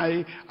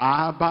cry,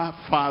 Abba,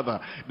 Father.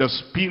 The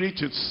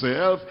Spirit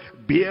itself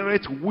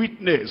beareth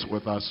witness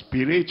with our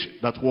spirit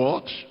that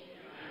what?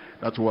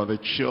 That were the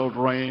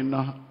children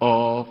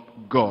of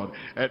God.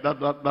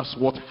 That's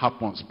what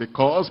happens,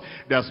 because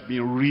there's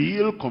been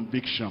real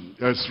conviction,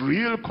 there's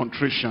real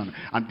contrition,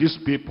 and these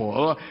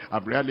people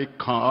have really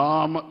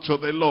come to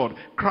the Lord.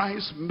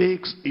 Christ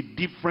makes a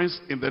difference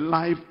in the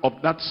life of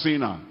that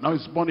sinner. Now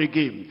he's born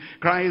again.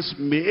 Christ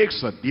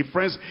makes a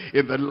difference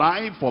in the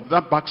life of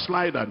that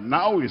backslider.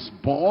 Now he's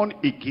born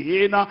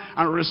again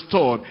and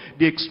restored.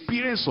 The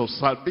experience of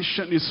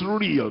salvation is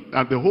real,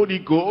 and the Holy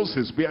Ghost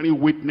is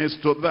bearing witness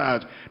to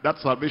that. That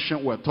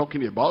salvation we're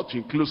talking about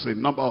includes a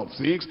number of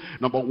things.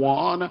 Number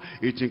one,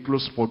 it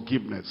includes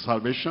forgiveness.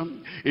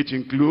 Salvation, it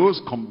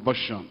includes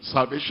conversion.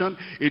 Salvation,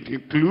 it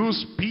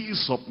includes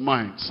peace of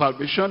mind.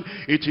 Salvation,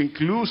 it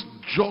includes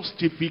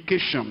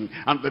justification.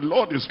 And the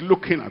Lord is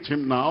looking at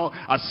him now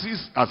as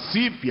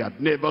if he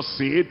had never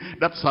said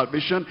that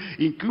salvation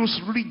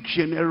includes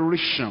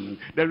regeneration.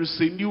 There is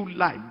a new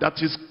life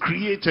that is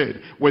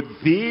created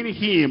within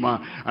him,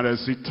 and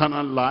there's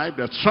eternal life,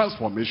 there's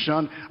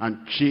transformation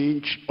and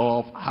change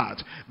of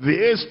heart.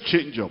 This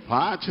change of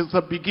heart is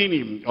the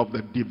beginning of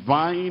the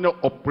divine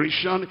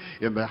operation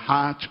in the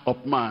heart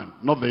of man.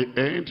 Not the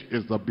end,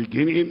 is the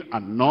beginning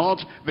and not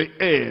the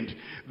end.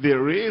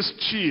 There is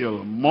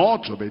still more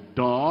to be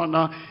done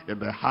in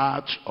the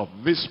heart of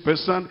this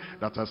person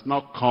that has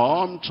now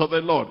come to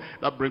the Lord.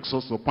 That brings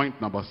us to point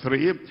number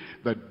 3,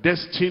 the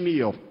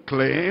destiny of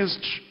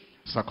cleansed,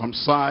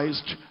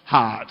 circumcised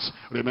hearts.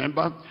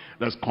 Remember,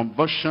 there's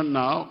conversion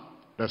now,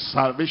 there's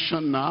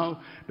salvation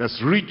now, there's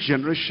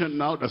regeneration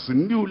now, there's a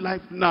new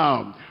life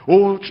now.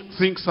 Old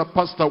things are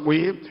passed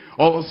away,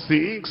 all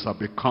things have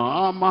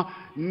become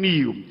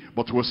new.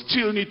 But we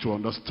still need to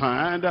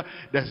understand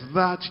there's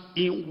that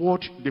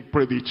inward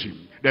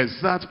depravity. There's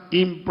that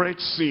inbred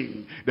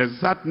sin. There's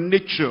that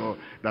nature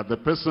that the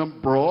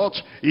person brought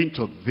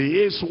into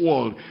this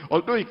world.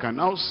 Although he can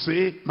now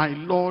say, my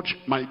Lord,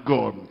 my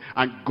God.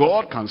 And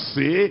God can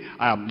say,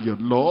 I am your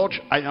Lord,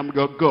 I am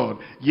your God.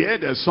 Yeah,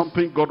 there's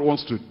something God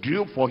wants to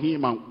do for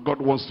him and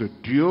God wants to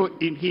do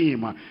in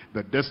him.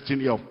 The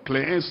destiny of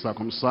cleansed,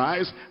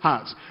 circumcised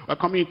hearts. We're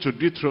coming to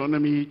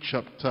Deuteronomy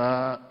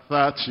chapter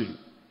 30.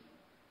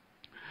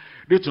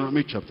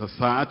 Deuteronomy chapter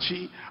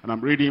 30, and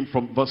I'm reading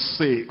from verse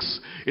 6.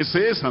 It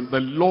says, and the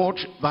Lord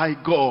thy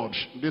God,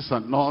 these are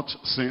not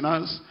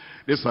sinners,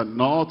 these are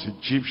not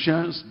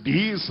Egyptians,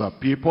 these are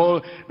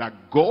people that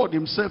God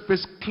himself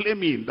is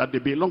claiming that they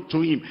belong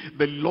to him.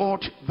 The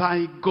Lord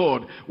thy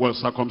God will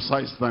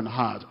circumcise thine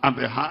heart and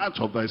the heart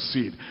of thy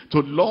seed,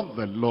 to love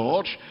the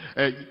Lord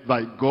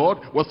thy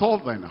God with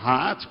all thine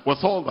heart, with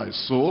all thy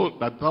soul,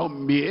 that thou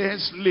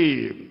mayest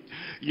live.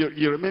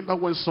 You remember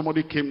when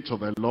somebody came to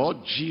the Lord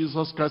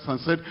Jesus Christ and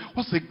said,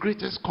 what's the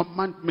greatest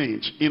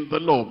commandment in the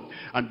law?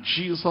 And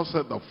Jesus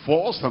said, the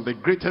first and the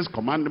greatest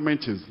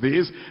commandment is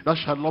this, thou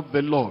shalt love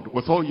the Lord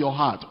with all your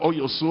heart, all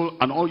your soul,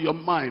 and all your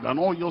mind, and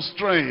all your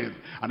strength.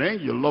 And then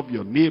you love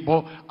your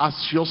neighbor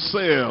as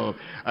yourself.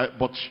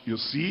 But you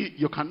see,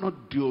 you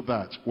cannot do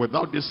that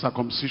without this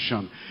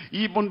circumcision.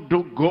 Even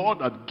though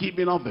God had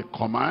given us the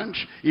command,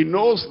 he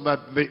knows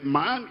that the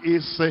man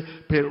is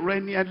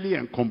perennially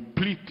and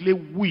completely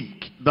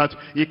weak, that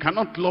he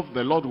cannot love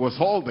the Lord with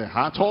all the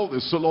heart, all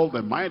the soul, all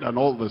the mind, and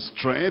all the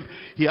strength.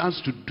 He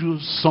has to do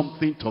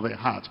something to the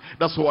heart.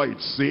 That's why it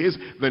says,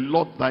 the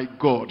Lord thy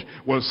God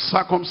will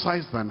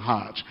circumcise thine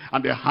heart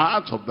and the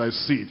heart of thy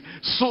seed,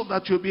 so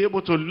that you'll be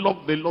able to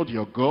love the Lord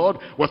your God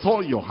with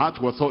all your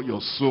heart, with all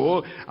your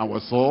soul, and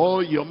with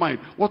all your mind.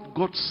 What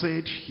God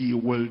said he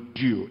will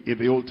do in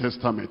the Old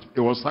Testament, he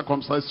will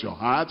circumcise your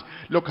heart.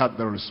 Look at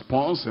the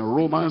response in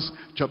Romans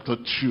chapter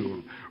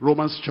 2.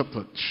 Romans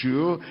chapter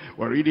 2,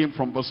 we're reading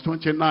from verse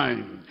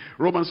 29.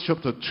 Romans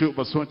chapter 2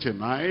 verse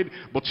 29.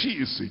 But he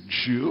is a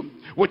Jew,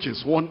 which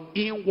is one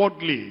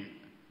inwardly,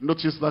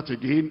 Notice that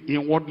again,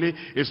 inwardly.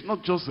 It's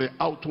not just the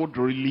outward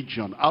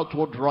religion,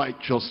 outward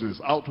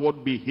righteousness,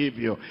 outward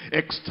behavior,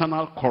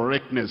 external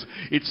correctness.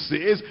 It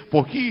says,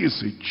 for he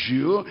is a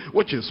Jew,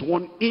 which is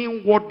one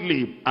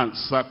inwardly, and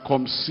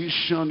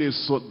circumcision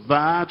is so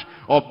that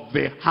of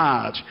the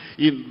heart,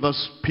 in the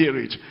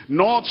spirit,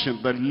 not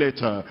in the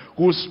letter,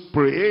 whose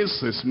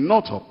praise is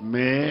not of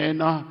men,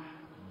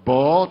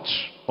 but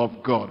of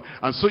God.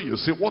 And so you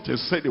see what he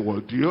said he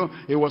will do.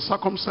 He will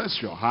circumcise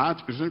your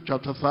heart. It's in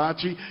chapter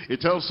 30.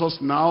 It tells us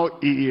now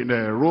in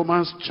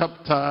Romans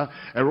chapter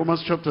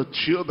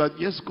 2 that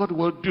yes, God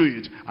will do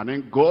it. And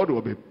then God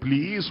will be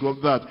pleased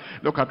with that.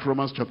 Look at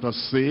Romans chapter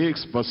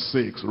 6 verse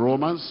 6.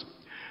 Romans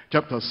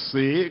chapter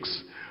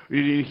 6,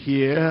 reading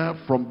here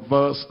from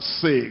verse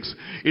 6.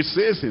 It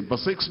says in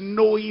verse 6,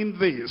 knowing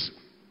this,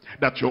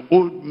 that your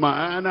old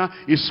man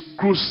is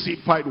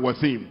crucified with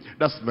him.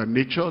 That's the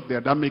nature, the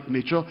Adamic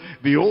nature.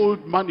 The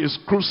old man is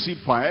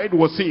crucified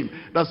with him.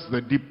 That's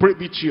the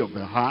depravity of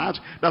the heart.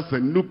 That's the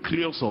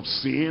nucleus of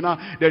sin.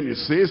 Then it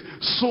says,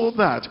 so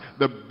that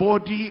the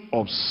body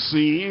of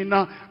sin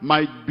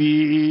might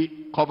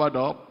be covered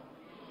up.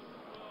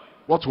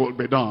 What will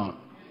be done?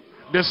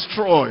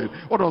 Destroyed.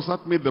 What does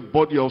that mean, the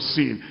body of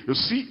sin? You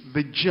see,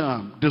 the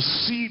germ, the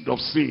seed of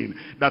sin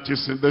that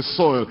is in the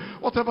soil.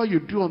 Whatever you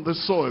do on the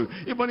soil,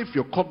 even if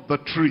you cut the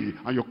tree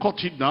and you cut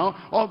it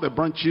down, all the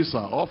branches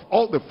are off,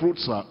 all the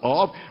fruits are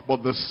off,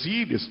 but the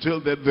seed is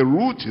still there, the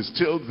root is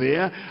still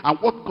there. And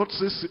what God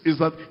says is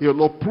that he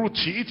will uproot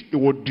it, he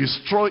will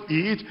destroy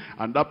it,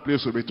 and that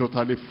place will be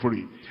totally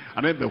free.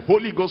 And then the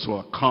Holy Ghost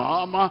will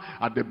come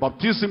at the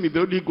baptism in the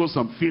Holy Ghost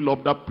and fill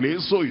up that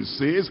place. So he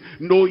says,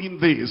 knowing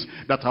this,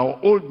 that our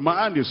old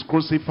man is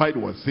crucified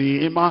with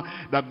him,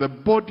 that the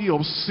body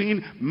of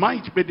sin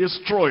might be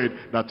destroyed,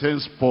 that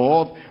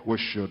henceforth we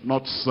should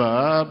not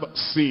serve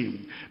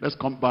sin. Let's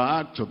come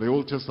back to the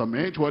Old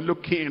Testament. We're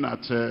looking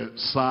at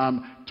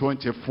Psalm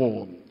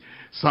 24.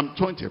 Psalm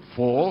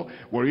 24,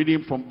 we're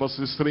reading from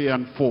verses 3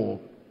 and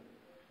 4.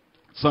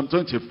 Psalm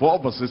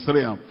 24 verses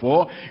 3 and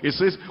 4, it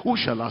says, who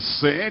shall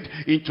ascend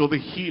into the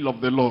hill of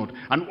the Lord,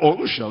 and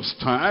who shall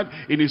stand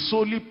in his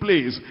holy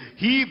place?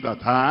 He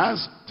that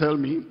has, tell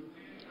me,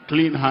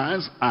 clean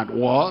hands and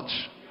what?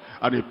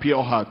 And a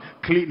pure heart.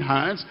 Clean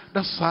hands,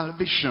 that's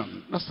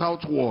salvation. That's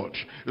outward.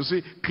 You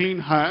see, clean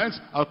hands,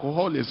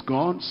 alcohol is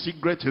gone,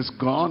 cigarette is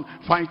gone,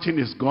 fighting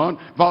is gone,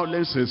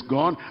 violence is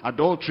gone,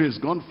 adultery is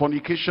gone,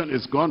 fornication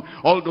is gone,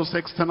 all those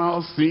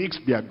external things,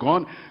 they are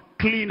gone.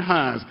 Clean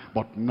hands,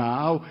 but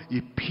now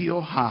a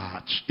pure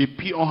heart. A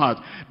pure heart.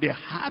 The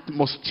heart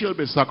must still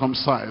be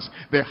circumcised.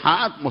 The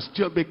heart must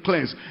still be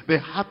cleansed. The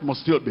heart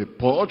must still be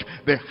purged.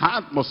 The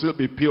heart must still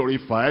be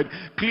purified.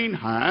 Clean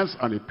hands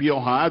and a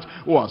pure heart,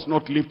 who has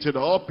not lifted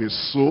up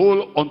his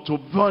soul unto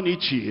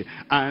vanity,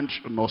 and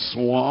nor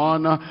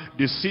sworn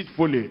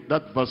deceitfully.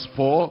 That verse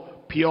 4.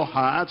 Pure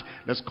heart.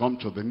 Let's come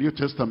to the New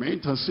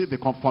Testament and see the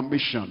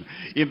confirmation.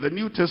 In the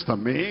New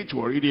Testament,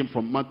 we're reading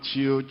from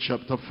Matthew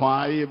chapter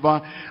 5,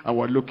 and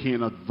we're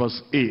looking at verse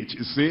 8.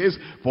 It says,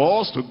 for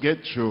us to get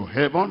to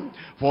heaven,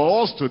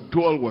 for us to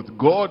dwell with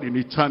God in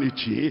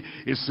eternity,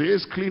 it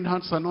says, clean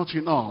hands are not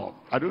enough.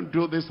 I don't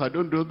do this, I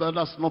don't do that,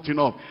 that's not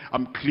enough.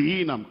 I'm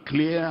clean, I'm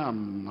clear,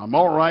 I'm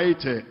all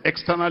right.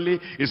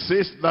 Externally, it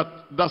says that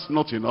that's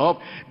not enough.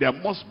 There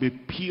must be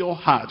pure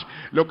heart.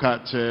 Look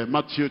at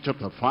Matthew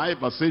chapter 5,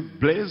 verse 8.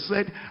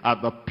 Blessed are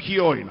the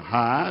pure in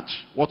heart.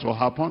 What will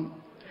happen?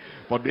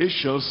 For they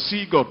shall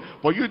see God.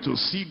 For you to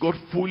see God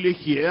fully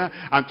here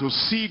and to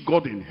see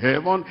God in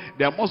heaven,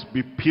 there must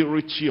be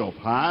purity of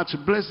heart.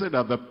 Blessed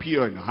are the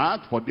pure in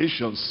heart, for they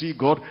shall see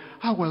God.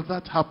 How will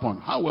that happen?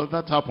 How will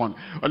that happen?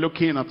 We're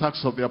looking at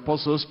Acts of the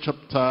Apostles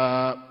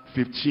chapter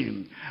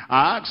 15.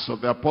 Acts of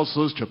the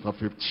Apostles chapter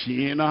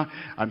 15,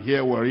 and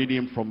here we're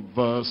reading from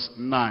verse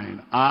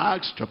 9.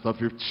 Acts chapter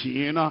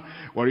 15,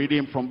 we're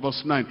reading from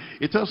verse 9.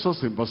 It tells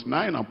us in verse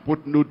 9, and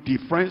put no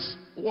difference.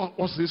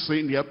 What's he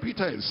saying here?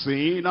 Peter is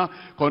saying,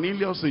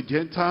 Cornelius a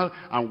Gentile,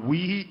 and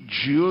we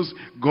Jews,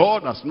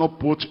 God has not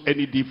put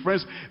any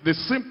difference. The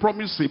same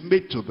promise he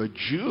made to the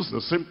Jews,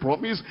 the same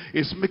promise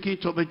is making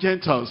to the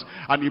Gentiles.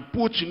 And he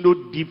put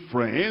no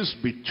difference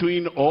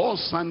between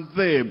us and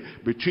them,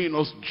 between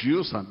us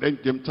Jews and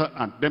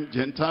them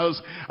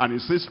Gentiles. And he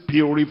says,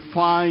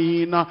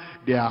 purifying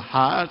their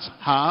hearts.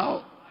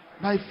 How?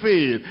 By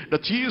faith,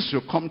 that ye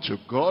shall come to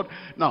God.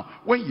 Now,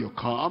 when you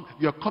come,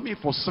 you're coming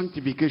for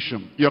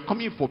sanctification. You're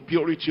coming for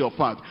purity of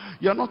heart.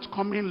 You're not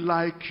coming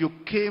like you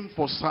came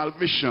for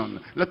salvation.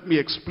 Let me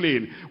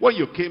explain. When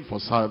you came for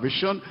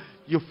salvation,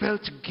 you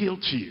felt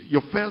guilty,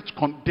 you felt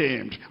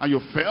condemned, and you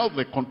felt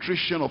the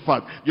contrition of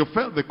heart. You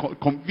felt the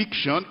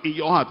conviction in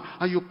your heart,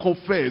 and you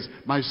confess,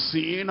 my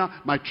sin,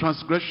 my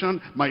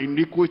transgression, my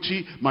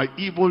iniquity, my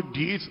evil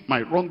deeds,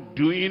 my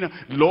wrongdoing,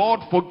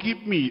 Lord, forgive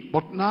me.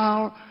 But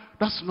now,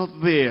 that's not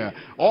there.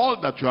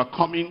 All that you are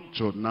coming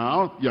to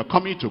now, you are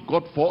coming to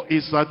God for,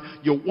 is that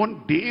you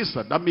want this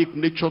Adamic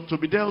nature to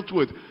be dealt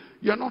with.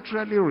 You're not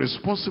really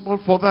responsible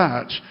for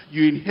that.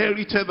 You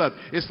inherited that.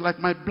 It's like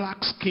my black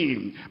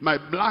skin. My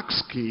black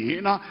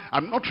skin,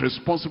 I'm not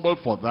responsible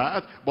for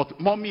that. But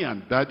mommy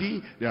and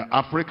daddy, they're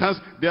Africans.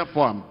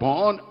 Therefore, I'm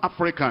born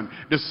African.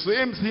 The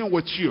same thing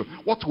with you.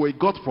 What we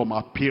got from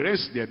our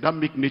parents, the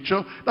Adamic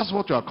nature, that's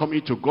what you are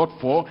coming to God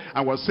for.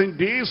 And we're saying,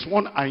 this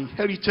one, I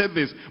inherited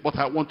this, but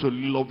I want to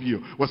love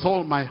you with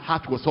all my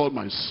heart, with all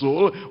my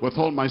soul, with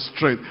all my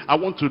strength. I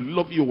want to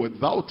love you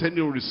without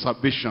any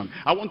reservation.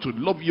 I want to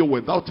love you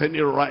without any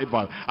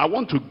rival. I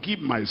want to give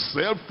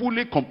myself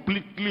fully,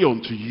 completely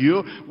unto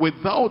you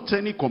without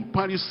any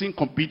comparison,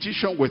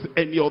 competition with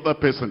any other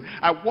person.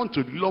 I want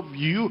to love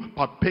you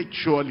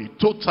perpetually,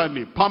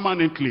 totally,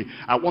 permanently.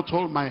 I want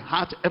all my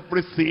heart,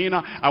 everything.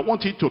 I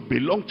want it to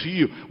belong to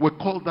you. We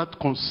call that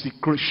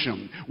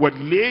consecration. We're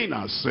laying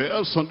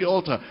ourselves on the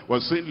altar. We're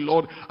saying,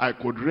 Lord, I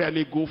could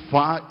really go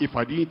far if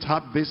I didn't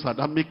have this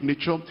Adamic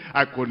nature.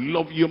 I could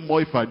love you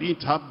more if I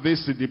didn't have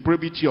this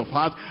depravity of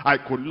heart. I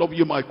could love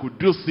you more. I could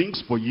do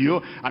things for you,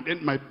 and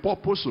then my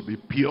purpose will be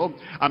pure,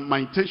 and my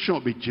intention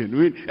will be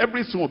genuine.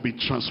 Everything will be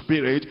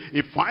transparent.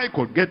 If I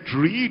could get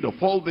rid of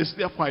all this,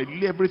 therefore I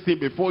lay everything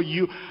before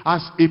you,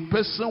 as a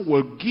person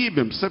will give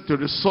himself to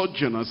the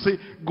surgeon and say,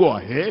 go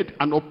ahead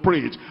and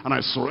operate, and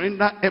I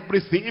surrender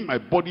everything in my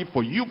body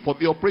for you for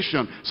the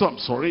operation. So I'm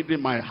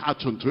surrendering my heart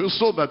unto you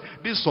so that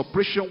this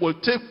operation will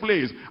take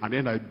place. And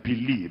then I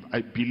believe,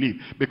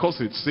 because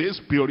it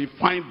says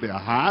purifying their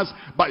hearts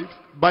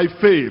by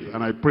faith,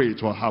 and I pray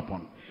it will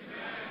happen.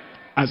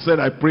 I said,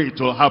 I pray it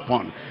will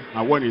happen.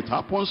 And when it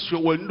happens, you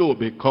will know,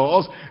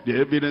 because the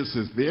evidence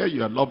is there.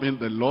 You are loving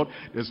the Lord.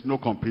 There's no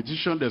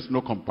competition. There's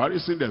no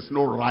comparison. There's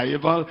no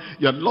rival.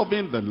 You're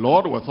loving the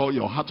Lord with all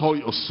your heart, all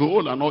your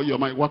soul, and all your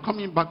mind. We're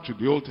coming back to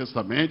the Old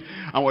Testament,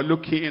 and we're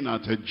looking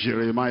at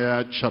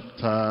Jeremiah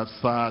chapter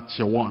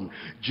 31.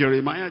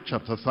 Jeremiah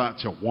chapter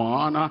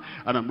 31, and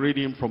I'm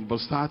reading from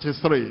verse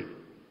 33.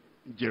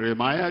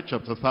 Jeremiah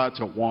chapter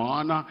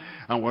 31,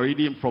 and we're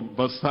reading from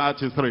verse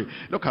 33.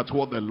 Look at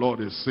what the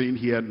Lord is saying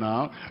here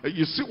now.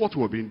 You see what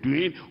we've been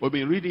doing? We've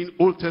been reading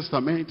Old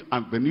Testament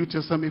and the New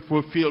Testament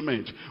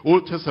fulfillment.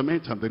 Old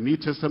Testament and the New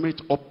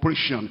Testament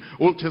operation.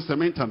 Old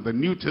Testament and the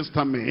New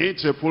Testament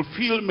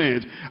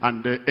fulfillment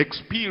and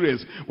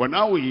experience. We're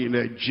now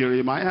in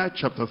Jeremiah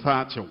chapter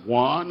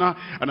 31,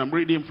 and I'm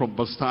reading from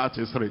verse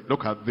 33.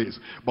 Look at this.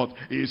 But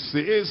it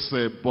says,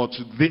 but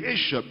there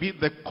shall be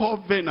the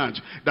covenant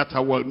that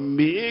I will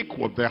make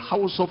with the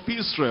house of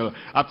Israel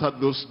after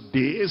those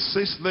days,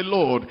 says the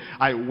Lord.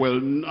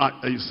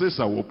 It says,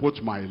 I will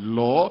put my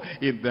law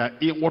in their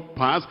inward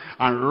parts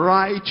and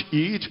write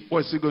it.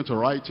 What is he going to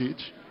write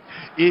it?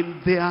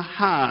 In their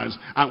hearts,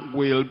 and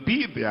will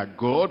be their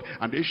God,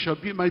 and they shall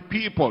be my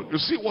people. You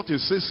see what it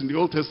says in the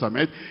Old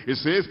Testament? It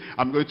says,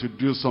 I'm going to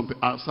do something.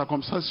 I'll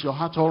circumcise your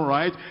heart, all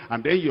right,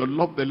 and then you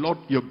love the Lord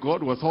your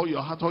God with all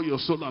your heart, all your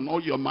soul, and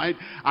all your mind.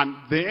 And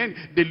then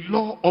the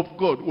law of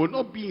God will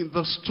not be in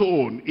the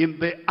stone, in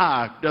the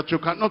ark, that you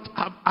cannot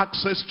have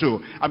access to.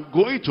 I'm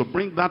going to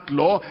bring that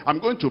law. I'm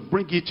going to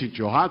bring it into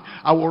your heart.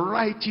 I will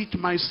write it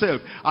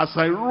myself. As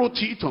I wrote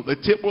it on the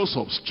tables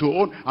of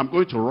stone, I'm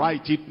going to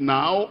write it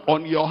now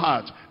on your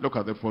heart. Look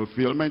at the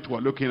fulfillment. We're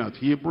looking at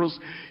Hebrews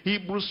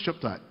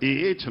chapter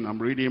 8, and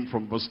I'm reading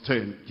from verse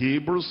 10.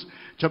 Hebrews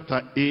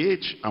chapter 8,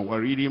 and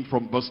we're reading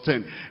from verse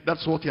 10.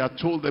 That's what he had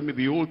told them in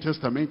the Old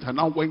Testament. And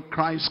now when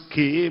Christ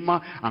came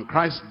and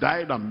Christ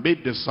died and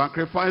made the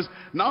sacrifice,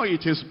 now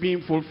it is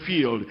being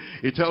fulfilled.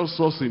 It tells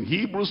us in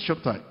Hebrews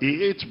chapter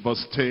 8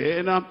 verse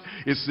 10,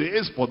 it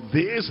says, for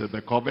this is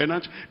the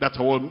covenant that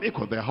I will make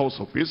with the house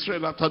of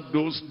Israel after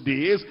those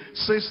days,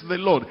 says the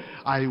Lord.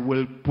 I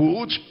will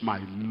put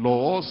my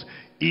laws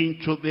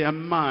into their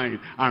mind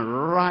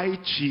and write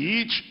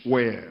it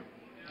where?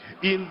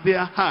 In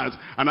their hearts,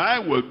 and I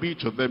will be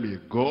to them a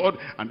God,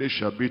 and they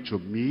shall be to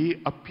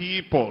me a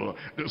people.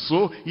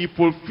 So he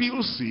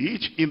fulfills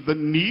it in the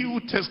New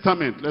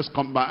Testament. Let's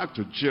come back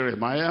to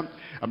Jeremiah.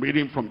 I'm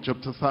reading from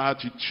chapter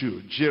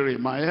 32.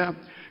 Jeremiah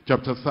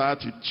chapter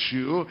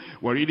 32,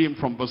 we're reading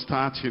from verse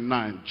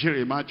 39.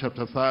 Jeremiah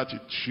chapter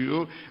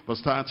 32,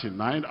 verse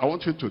 39. I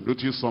want you to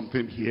notice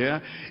something here.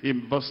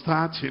 In verse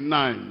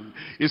 39,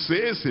 it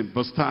says in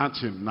verse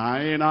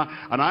 39,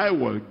 and I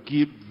will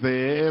give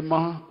them,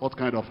 what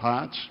kind of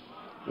heart?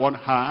 One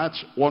heart,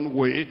 one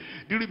way.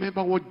 Do you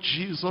remember what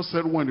Jesus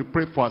said when he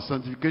prayed for our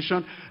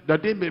sanctification?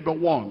 That they may be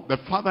one, the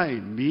Father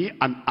in me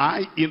and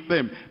I in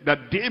them, that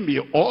they may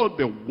all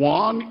be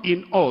one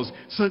in us.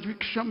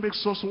 Sanctification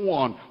makes us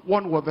one.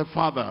 One with the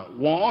Father,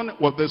 one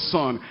with the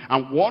Son,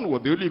 and one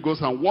with the Holy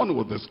Ghost, and one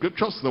with the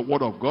Scriptures, the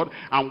Word of God,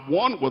 and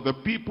one with the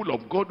people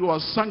of God who are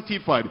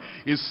sanctified.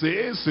 It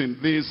says in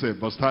this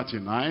verse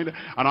 39,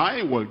 and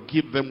I will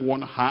give them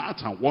one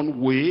heart and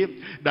one way,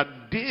 that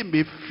they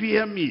may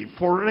fear me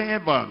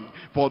forever.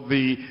 For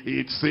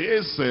it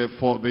says,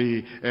 for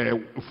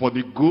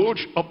the good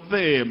of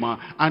them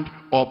and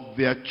of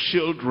their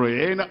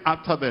children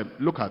after them.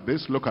 Look at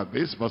this,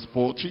 verse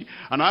 40.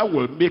 And I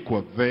will make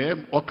with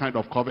them what kind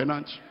of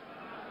covenant?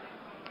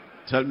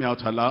 Tell me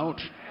out aloud.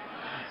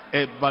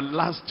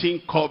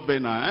 everlasting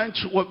covenant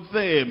with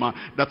them,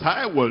 that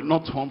I will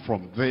not turn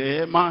from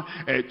them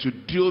to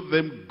do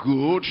them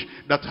good,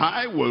 that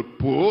I will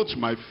put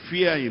my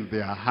fear in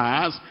their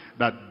hearts,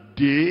 that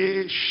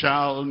they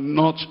shall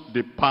not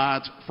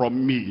depart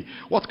from me.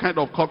 What kind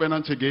of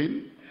covenant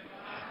again?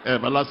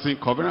 Everlasting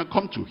covenant.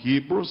 Come to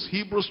Hebrews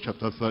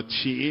chapter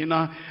 13.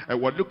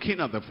 We're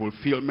looking at the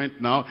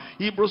fulfillment now.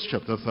 Hebrews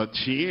chapter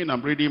 13,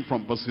 I'm reading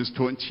from verses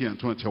 20 and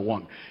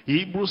 21.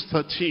 Hebrews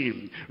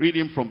 13,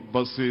 reading from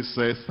verses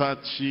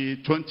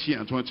 20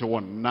 and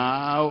 21.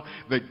 Now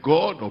the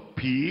God of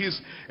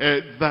peace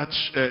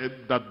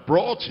that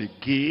brought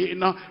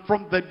again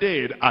from the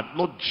dead our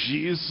Lord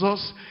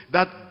Jesus,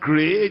 that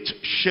great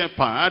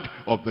shepherd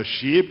of the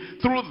sheep,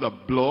 through the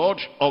blood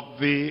of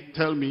the,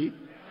 tell me,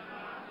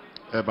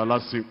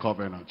 everlasting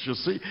covenant. You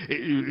see,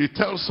 it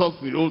tells us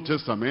in the Old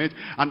Testament,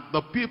 and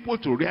the people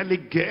to really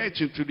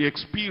get into the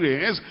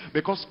experience,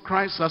 because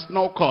Christ has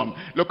now come.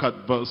 Look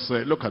at verse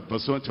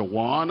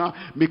 21.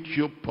 Make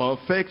you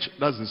perfect.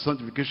 That's the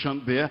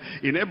sanctification there.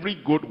 In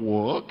every good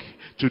work,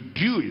 to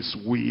do his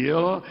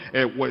will,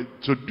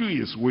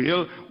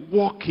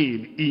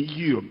 working in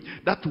you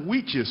that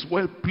which is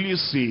well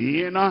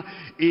pleasing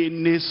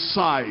in his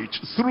sight,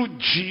 through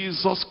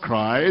Jesus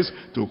Christ,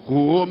 to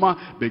whom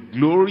the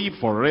glory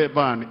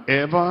forever and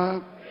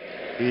ever.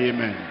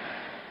 Amen.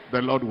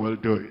 The Lord will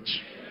do it.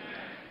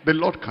 The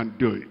Lord can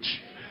do it.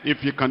 If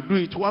he can do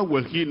it, why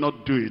will he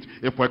not do it?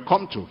 If we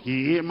come to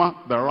him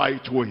the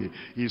right way,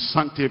 he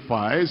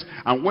sanctifies.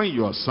 And when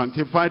you are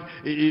sanctified,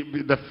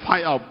 the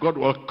fire of God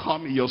will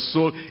come in your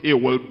soul. It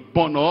will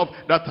burn off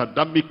that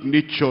Adamic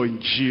nature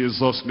in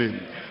Jesus' name.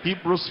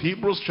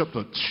 Hebrews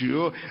chapter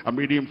 2, I'm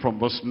reading from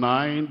verse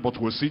 9. But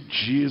we see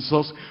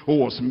Jesus, who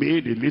was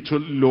made a little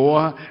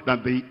lower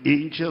than the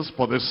angels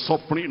for the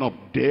suffering of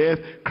death,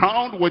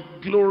 crowned with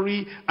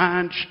glory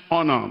and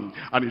honor.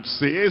 And it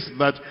says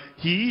that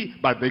he,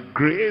 by the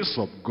grace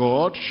of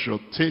God, should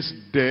taste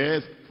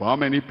death for how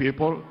many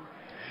people?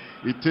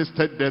 He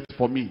tasted death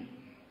for me.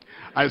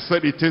 I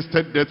said he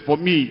tasted death for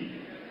me.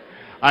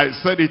 I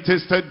said he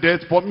tasted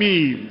death for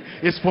me.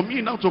 It's for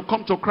me now to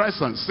come to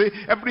Christ and say,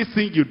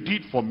 everything you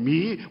did for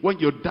me when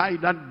you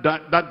died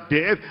that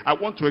death, I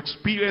want to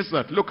experience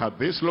that. Look at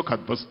this, look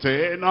at verse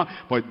 10.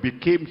 For it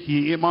became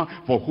him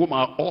for whom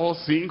are all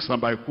things,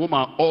 and by whom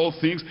are all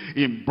things,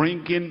 in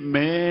bringing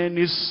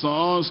many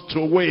sons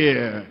to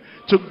where?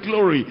 To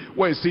glory.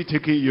 Where is he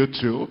taking you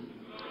to?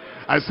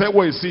 I said,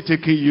 where is he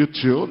taking you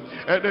to?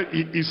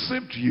 He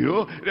saved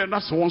you, then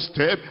that's one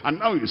step, and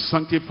now he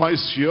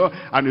sanctifies you,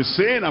 and he's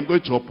saying, I'm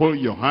going to uphold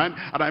your hand,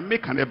 and I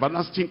make an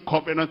everlasting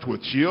covenant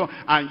with you,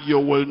 and you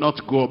will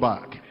not go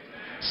back.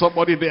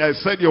 Somebody there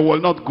said, you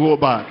will not go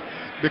back.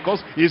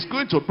 Because he's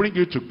going to bring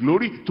you to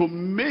glory, to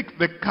make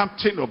the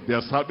captain of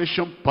their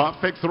salvation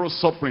perfect through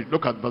suffering.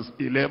 Look at verse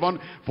 11.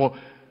 For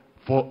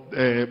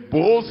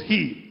both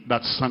he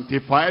that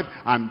sanctified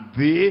and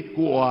they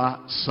who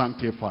are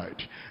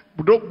sanctified.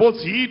 Both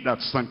he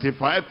that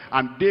sanctified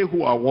and they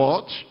who are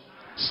what?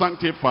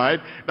 Sanctified.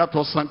 That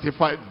was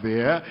sanctified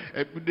there.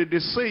 They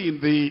say in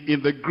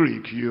the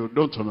Greek, you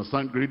don't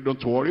understand Greek,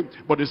 don't worry,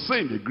 but they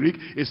say in the Greek,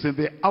 it's in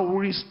the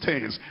aorist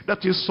tense.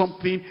 That is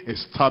something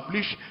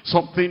established,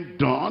 something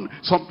done,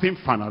 something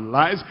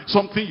finalized,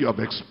 something you have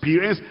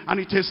experienced, and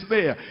it is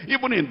there.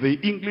 Even in the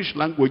English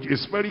language,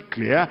 it's very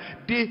clear.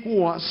 They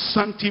who are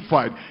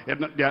sanctified,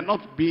 they are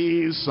not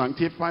being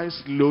sanctified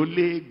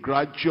slowly,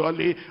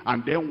 gradually,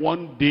 and then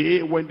one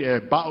day when they are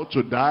about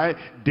to die,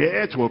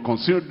 death will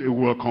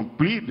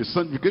complete the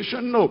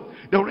sanctification. No,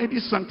 they're already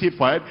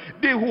sanctified.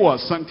 They who are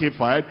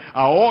sanctified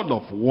are all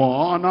of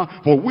one,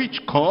 for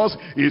which cause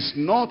is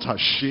not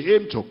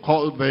ashamed to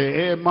call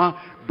them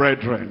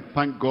brethren.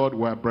 Thank God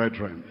we're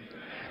brethren.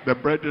 The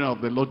brethren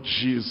of the Lord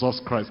Jesus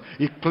Christ.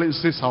 He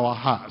cleanses our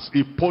hearts.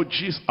 He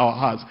purges our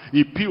hearts.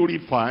 He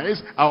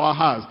purifies our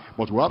hearts.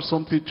 But we have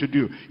something to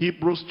do.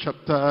 Hebrews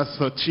chapter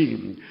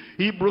 13.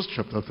 Hebrews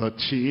chapter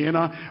 13,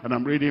 and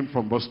I'm reading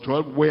from verse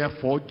 12.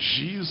 Wherefore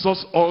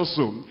Jesus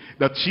also,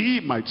 that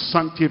he might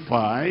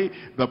sanctify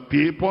the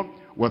people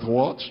with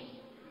what?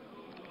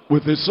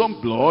 With his own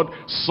blood,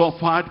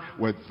 suffered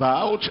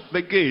without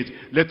the gate.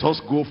 Let us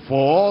go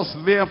forth,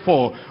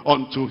 therefore,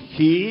 unto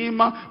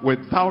him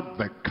without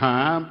the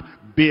camp,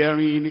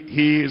 bearing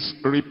his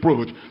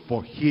reproach.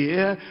 For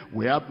here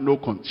we have no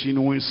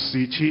continuing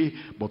city,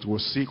 but we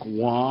seek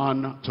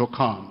one to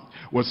come.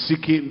 We're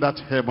seeking that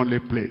heavenly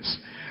place,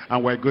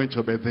 and we're going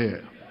to be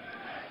there.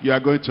 You are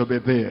going to be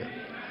there.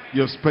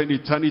 You spend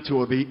eternity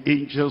with the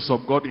angels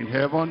of God in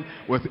heaven,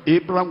 with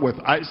Abraham, with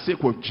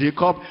Isaac, with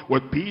Jacob,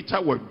 with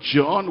Peter, with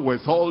John,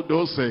 with all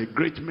those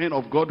great men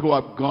of God who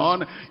have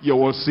gone. You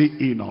will see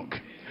Enoch.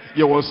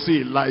 You will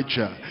see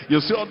Elijah. You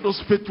see all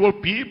those faithful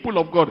people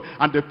of God.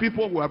 And the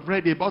people we have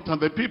read about,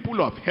 and the people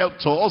who have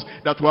helped us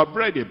that we have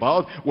read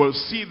about, will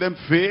see them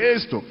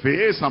face to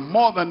face. And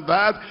more than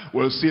that,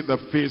 we'll see the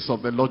face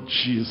of the Lord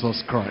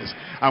Jesus Christ.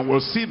 And we'll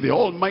see the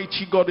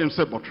Almighty God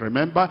himself. But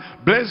remember,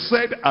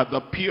 blessed are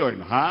the pure in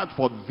heart,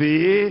 for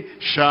they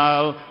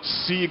shall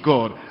see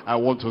God. I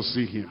want to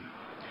see him.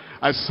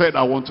 I said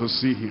I want to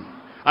see him.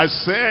 I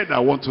said I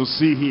want to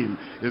see him.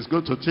 It's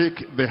going to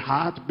take the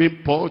heart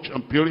being purged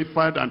and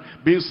purified and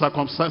being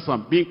circumcised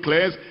and being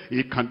cleansed.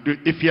 He can do.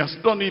 If he has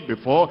done it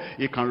before,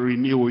 he can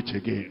renew it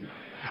again.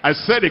 I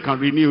said he can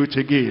renew it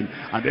again.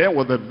 And then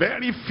with the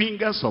very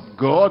fingers of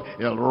God,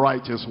 he'll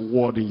write his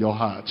word in your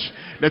heart.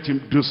 Let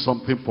him do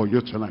something for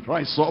you tonight.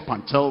 Rise up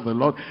and tell the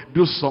Lord,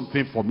 do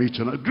something for me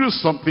tonight. Do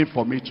something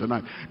for me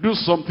tonight. Do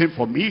something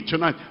for me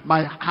tonight.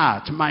 My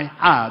heart, my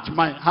heart,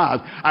 my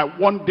heart. I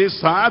want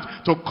this heart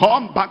to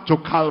come back to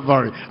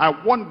Calvary. I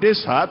want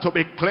this heart to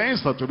be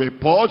cleansed and to be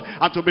purged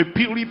and to be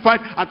purified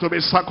and to be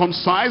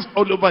circumcised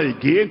all over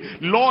again.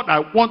 Lord, I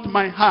want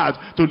my heart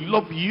to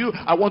love you.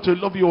 I want to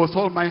love you with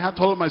all my heart,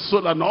 all my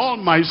soul, and all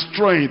my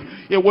strength.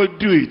 He will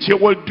do it. He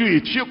will do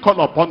it. You call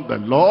upon the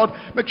Lord.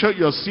 Make sure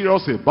you're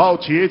serious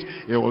about it.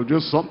 He will do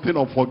something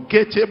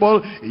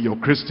unforgettable in your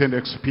Christian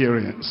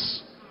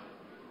experience.